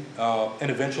thinking, and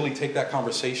eventually take that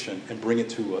conversation and bring it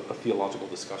to a theological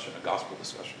discussion, a gospel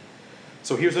discussion.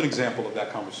 So here's an example of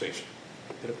that conversation.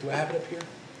 Do I have it up here?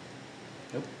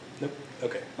 Nope.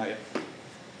 Okay, not yet.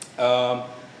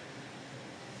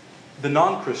 The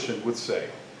non-Christian would say,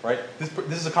 right?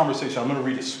 This is a conversation. I'm going to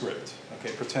read a script.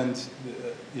 Okay, pretend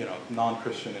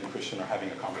non-Christian and Christian are having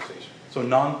a conversation. So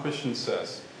non-Christian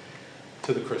says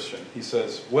to the Christian, he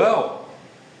says, "Well,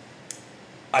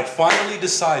 I finally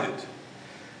decided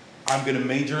I'm going to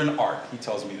major in art." He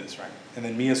tells me this, right? And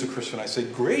then me as a Christian, I say,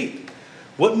 "Great.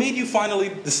 What made you finally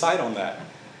decide on that?"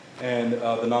 And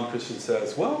the non-Christian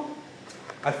says, "Well,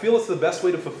 I feel it's the best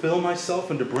way to fulfill myself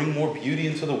and to bring more beauty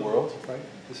into the world," right?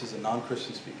 This is a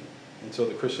non-Christian speaking. And so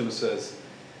the Christian says,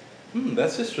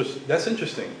 that's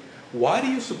interesting. Why do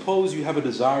you suppose you have a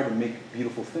desire to make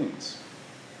beautiful things?"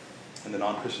 And the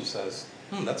non-Christian says,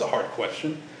 that's a hard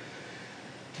question.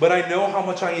 "But I know how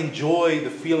much I enjoy the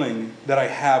feeling that I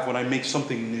have when I make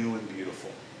something new and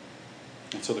beautiful."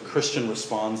 And so the Christian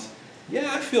responds,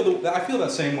 "Yeah, I feel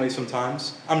that same way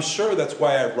sometimes. I'm sure that's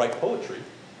why I write poetry.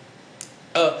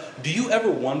 Do you ever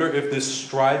wonder if this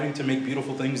striving to make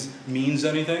beautiful things means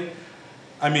anything?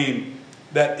 I mean,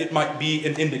 that it might be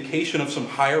an indication of some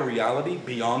higher reality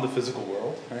beyond the physical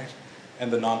world, right?"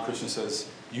 And the non-Christian says,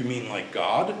 "You mean like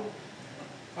God?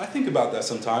 I think about that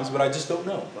sometimes, but I just don't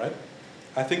know, right?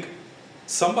 I think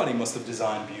somebody must have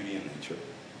designed beauty in nature."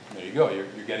 There you go.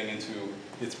 You're getting into,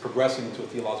 it's progressing into a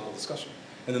theological discussion.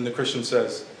 And then the Christian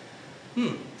says,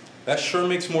 that sure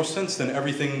makes more sense than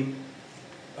everything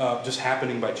just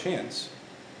happening by chance.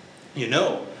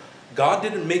 God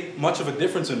didn't make much of a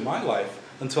difference in my life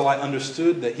until I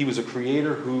understood that he was a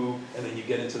creator who, and then you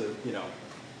get into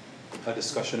a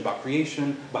discussion about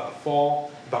creation, about the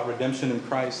fall, about redemption in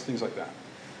Christ, things like that.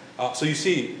 So you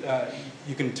see,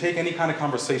 you can take any kind of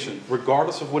conversation,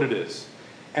 regardless of what it is.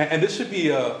 And this should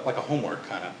be like a homework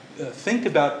kind of. Think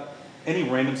about any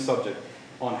random subject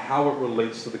on how it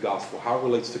relates to the gospel, how it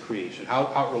relates to creation,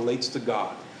 how it relates to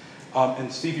God.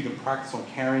 And see if you can practice on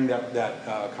carrying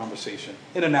that conversation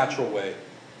in a natural way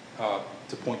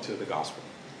to point to the gospel.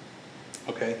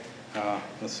 Okay,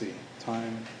 let's see,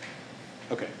 time.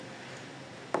 Okay.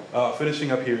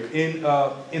 Finishing up here,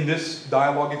 in this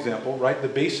dialogue example, right, the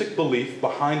basic belief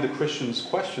behind the Christian's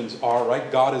questions are,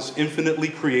 right, God is infinitely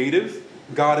creative,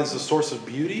 God is the source of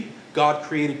beauty, God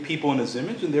created people in his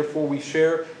image, and therefore we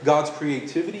share God's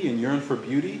creativity and yearn for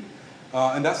beauty.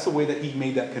 And that's the way that he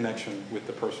made that connection with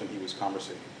the person he was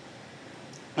conversating.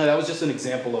 And that was just an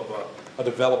example of a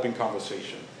developing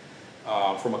conversation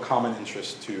from a common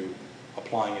interest to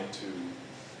applying it to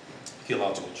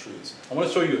theological truths. I want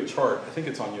to show you a chart. I think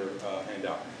it's on your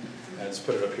handout. And let's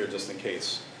put it up here just in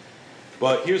case.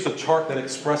 But here's a chart that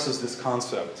expresses this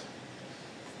concept.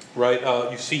 Right?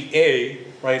 You see A,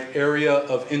 right? Area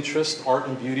of interest, art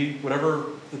and beauty, whatever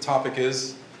the topic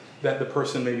is that the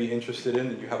person may be interested in,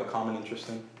 that you have a common interest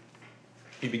in.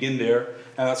 You begin there,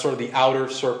 and that's sort of the outer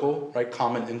circle, right?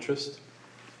 Common interest.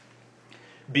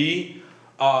 B,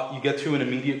 you get to an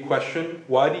immediate question.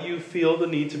 Why do you feel the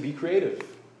need to be creative?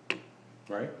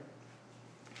 Right?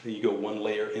 Then you go one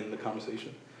layer in the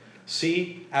conversation.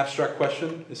 C, abstract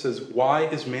question. It says, why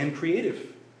is man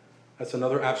creative? That's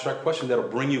another abstract question that'll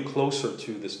bring you closer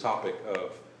to this topic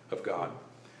of God.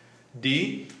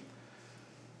 D,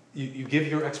 you give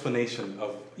your explanation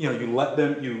of,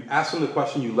 you ask them the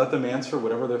question, you let them answer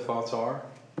whatever their thoughts are,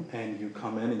 and you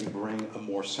come in and you bring a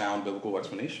more sound biblical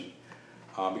explanation.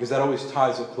 Because that always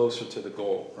ties it closer to the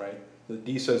goal, right? The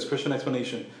D says, Christian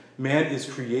explanation, man is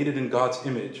created in God's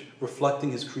image,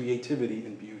 reflecting his creativity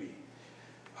and beauty.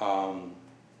 And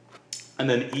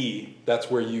then E,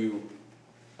 that's where you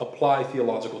apply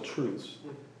theological truths.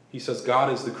 He says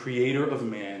God is the creator of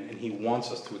man, and he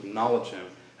wants us to acknowledge him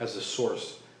as the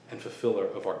source and fulfiller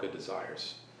of our good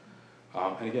desires.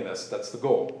 And again, that's the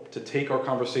goal, to take our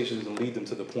conversations and lead them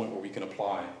to the point where we can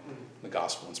apply the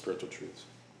gospel and spiritual truths.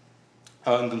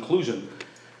 In conclusion,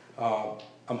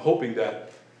 I'm hoping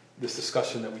that this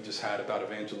discussion that we just had about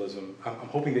evangelism, I'm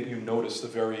hoping that you notice the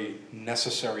very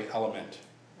necessary element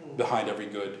behind every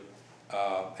good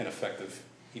and effective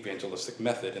evangelistic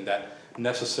method. And that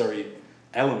necessary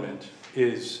element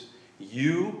is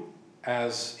you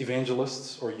as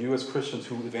evangelists, or you as Christians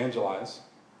who evangelize,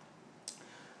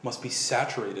 must be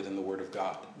saturated in the Word of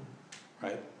God,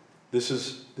 right? This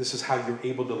is how you're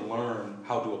able to learn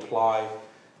how to apply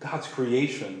God's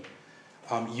creation,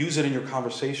 use it in your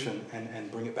conversation,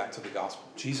 and bring it back to the gospel.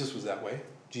 Jesus was that way.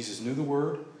 Jesus knew the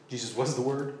Word. Jesus was the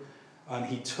Word. And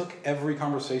he took every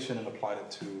conversation and applied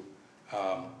it to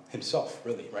himself,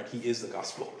 really, right? He is the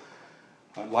gospel.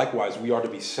 Likewise, we are to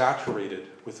be saturated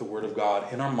with the Word of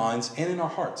God in our minds and in our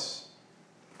hearts.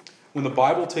 When the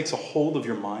Bible takes a hold of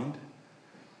your mind,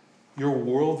 your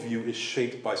worldview is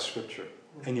shaped by Scripture,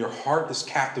 and your heart is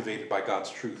captivated by God's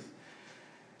truth.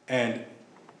 And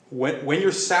when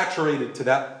you're saturated to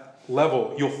that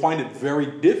level, you'll find it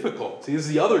very difficult. See, this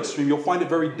is the other extreme. You'll find it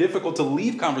very difficult to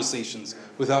leave conversations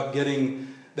without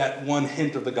getting that one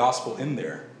hint of the gospel in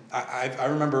there. I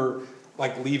remember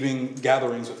leaving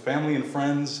gatherings with family and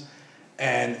friends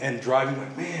and driving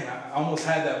man, I almost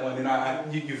had that one.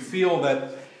 And you feel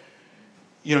that,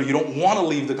 you don't want to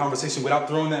leave the conversation without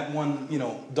throwing that one,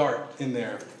 dart in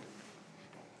there.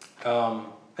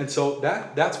 And so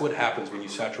that's what happens when you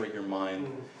saturate your mind,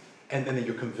 and then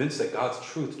you're convinced that God's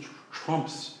truth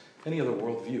trumps any other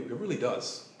worldview. It really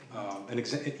does. And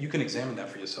you can examine that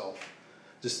for yourself.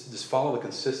 Just follow the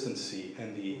consistency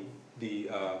and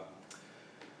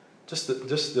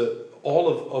all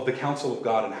of the counsel of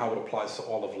God and how it applies to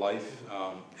all of life.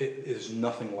 It is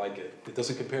nothing like it. It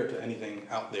doesn't compare to anything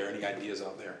out there, any ideas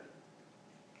out there.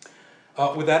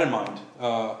 With that in mind,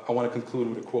 I want to conclude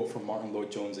with a quote from Martin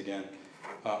Lloyd-Jones again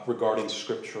regarding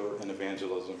Scripture and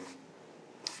evangelism.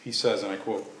 He says, and I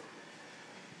quote,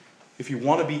 "If you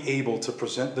want to be able to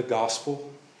present the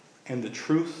gospel and the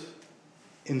truth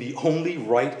in the only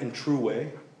right and true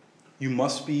way, you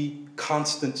must be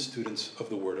constant students of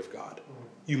the Word of God.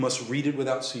 You must read it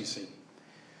without ceasing.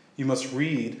 You must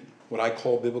read what I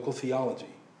call biblical theology,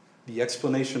 the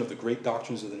explanation of the great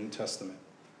doctrines of the New Testament,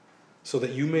 so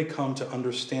that you may come to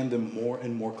understand them more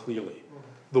and more clearly.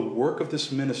 The work of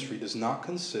this ministry does not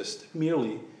consist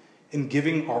merely in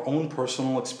giving our own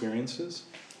personal experiences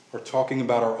or talking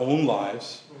about our own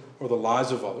lives or the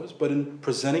lives of others, but in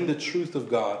presenting the truth of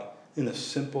God in a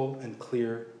simple and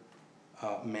clear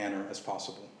manner as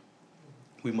possible.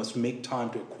 We must make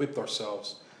time to equip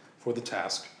ourselves for the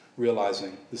task,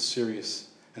 realizing the serious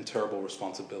and terrible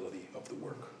responsibility of the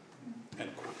work."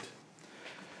 End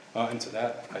quote. And to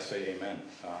that, I say amen.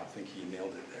 I think he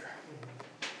nailed it there.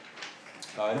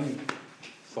 Any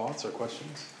thoughts or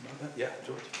questions about that? Yeah,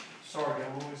 George. Sorry,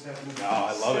 I'm always having to... No,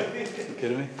 I love it. Are you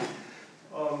kidding me?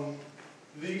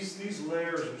 These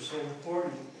layers are so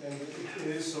important, and it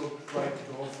is so right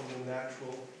to go from the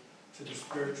natural to the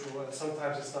spiritual, and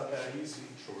sometimes it's not that easy.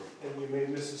 Sure. And we may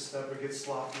miss a step or get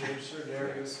sloppy in certain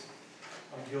areas.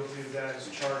 I'm guilty of that as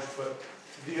charged, but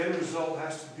the end result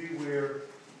has to be where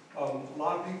a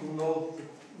lot of people know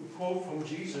the quote from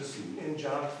Jesus in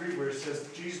John 3 where it says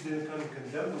Jesus didn't come to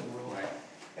condemn the world. Right.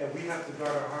 And we have to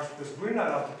guard our hearts because we're not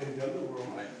out to condemn the world.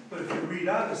 Right. But if you read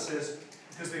on, it says,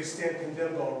 because they stand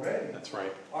condemned already. That's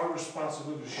right. Our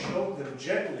responsibility is to show them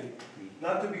gently,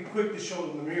 not to be quick to show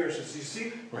them the mirror and say, you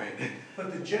see? Right.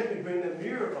 But to gently bring that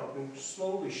mirror up and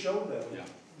slowly show them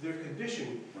their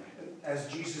condition. Right. As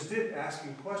Jesus did,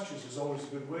 asking questions is always a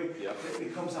good way. Yep.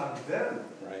 It comes out of them.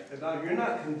 Right. And now you're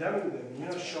not condemning them. You're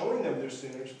not showing them they're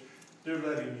sinners. They're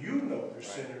letting you know they're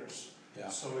sinners. Yeah.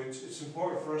 So it's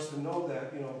important for us to know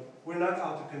that, we're not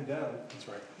out to condemn. That's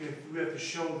right. We have to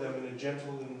show them in a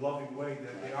gentle and loving way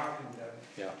that they are condemned.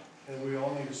 Yeah. And we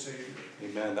all need a Savior.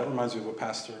 Amen. That reminds me of what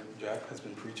Pastor Jack has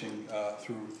been preaching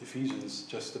through Ephesians,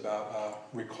 just about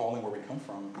recalling where we come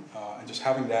from, and just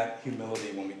having that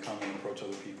humility when we come and approach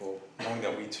other people, knowing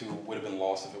that we too would have been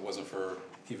lost if it wasn't for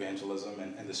evangelism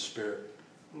and the Spirit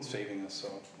saving us. So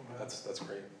that's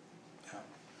great.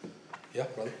 Yeah. Yeah,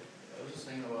 brother. I was just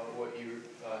thinking about what you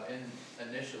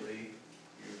initially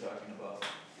you were talking about.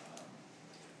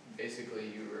 Basically,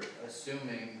 you were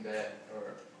assuming that,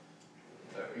 or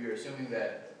you're assuming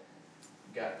that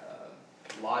got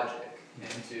logic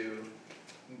into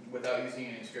without using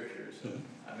any scriptures.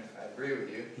 Mm-hmm. I mean, I agree with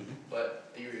you,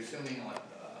 but you're assuming like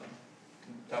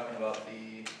talking about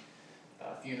the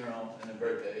funeral and the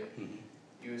birthday. Mm-hmm.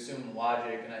 You assume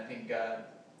logic, and I think God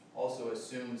also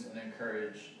assumes and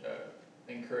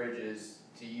encourages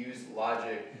to use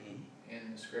logic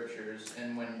in the scriptures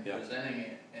and when presenting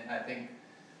it. And I think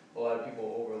a lot of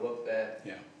people overlook that.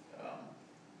 Yeah.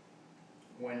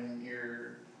 When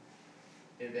you're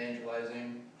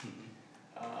evangelizing,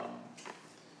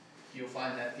 you'll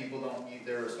find that people don't use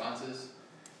their responses.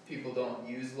 People don't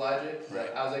use logic.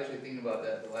 Right. I was actually thinking about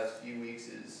that the last few weeks.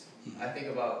 I think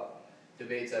about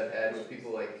debates I've had with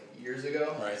people like years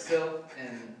ago still,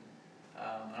 and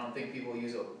I don't think people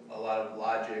use a lot of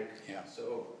logic. Yeah.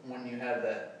 So when you have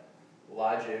that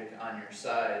logic on your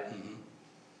side,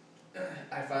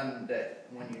 I find that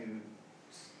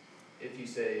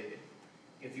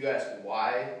if you ask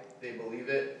why they believe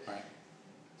it,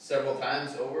 several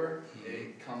times over,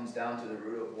 it comes down to the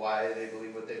root of why they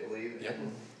believe what they believe. Yep.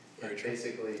 And Very it true.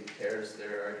 basically tears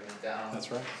their argument down.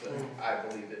 That's right. So I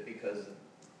believe it because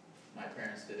my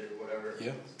parents did it or whatever.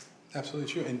 Yeah,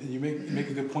 absolutely true. And you make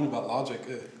a good point about logic.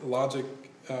 Logic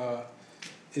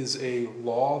is a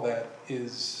law that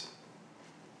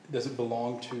doesn't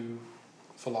belong to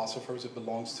philosophers. It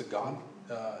belongs to God.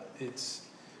 It's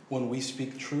when we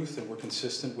speak truth and we're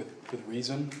consistent with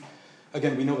reason.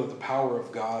 Again, we know that the power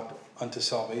of God unto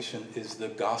salvation is the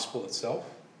gospel itself.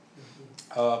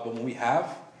 But when we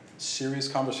have serious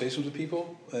conversations with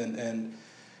people and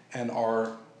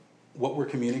what we're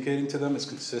communicating to them is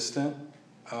consistent,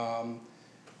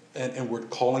 and we're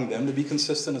calling them to be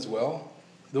consistent as well,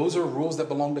 those are rules that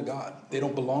belong to God. They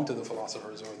don't belong to the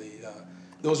philosophers or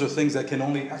those are things that can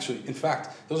only, actually, in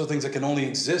fact, those are things that can only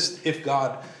exist if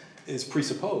God is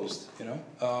presupposed,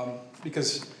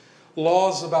 because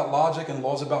laws about logic and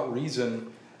laws about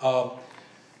reason,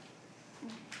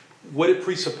 what it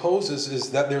presupposes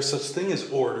is that there's such thing as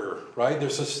order, right?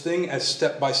 There's such thing as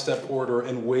step-by-step order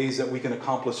and ways that we can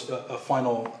accomplish a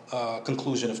final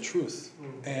conclusion of truth.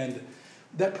 And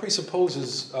that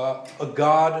presupposes a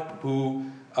God who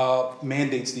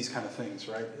mandates these kind of things,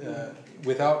 right?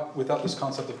 Without this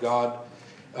concept of God,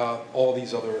 all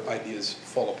these other ideas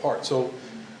fall apart. So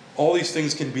all these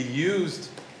things can be used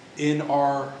in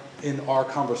our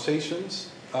conversations,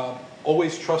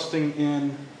 always trusting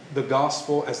in the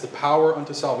gospel as the power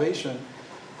unto salvation,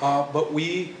 but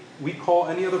we call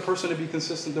any other person to be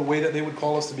consistent the way that they would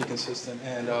call us to be consistent.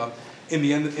 And in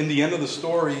the end of the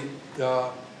story,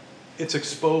 it's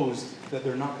exposed that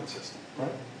they're not consistent,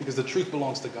 right? Because the truth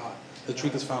belongs to God. The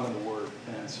truth is found in the Word,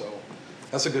 and so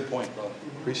that's a good point, brother.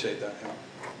 Appreciate that. Yeah.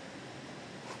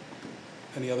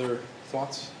 Any other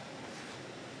thoughts?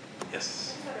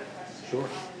 Yes. Sure.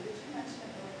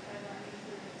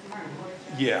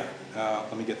 Yeah,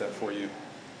 let me get that for you.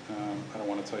 I don't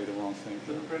want to tell you the wrong thing.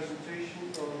 The presentation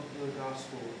of the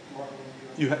gospel, Martin.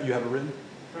 You have it written?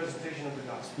 Presentation of the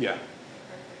gospel. Yeah.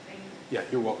 Yeah,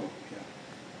 you're welcome. Yeah.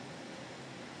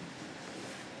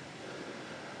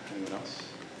 Anyone else?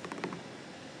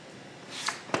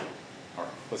 All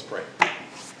right, let's pray.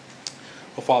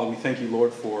 Well, Father, we thank you,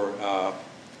 Lord, for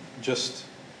just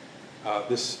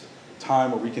this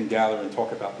time where we can gather and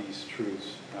talk about these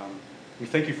truths. We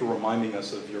thank you for reminding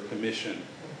us of your commission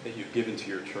that you've given to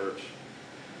your church.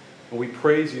 And we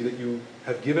praise you that you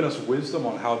have given us wisdom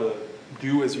on how to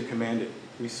do as you commanded.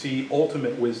 We see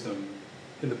ultimate wisdom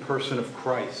in the person of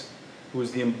Christ, who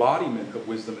is the embodiment of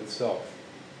wisdom itself.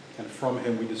 And from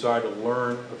him we desire to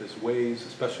learn of his ways,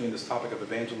 especially in this topic of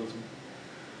evangelism.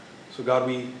 So God,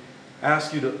 we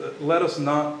ask you to let us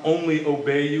not only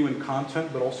obey you in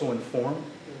content, but also in form.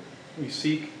 We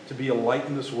seek to be a light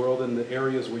in this world in the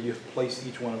areas where you have placed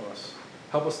each one of us.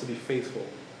 Help us to be faithful.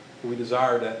 For we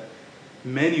desire that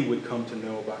many would come to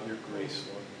know about your grace,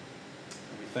 Lord.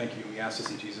 And we thank you, and we ask this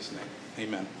in Jesus' name.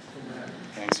 Amen.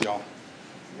 Thanks, y'all.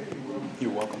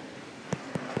 You're welcome.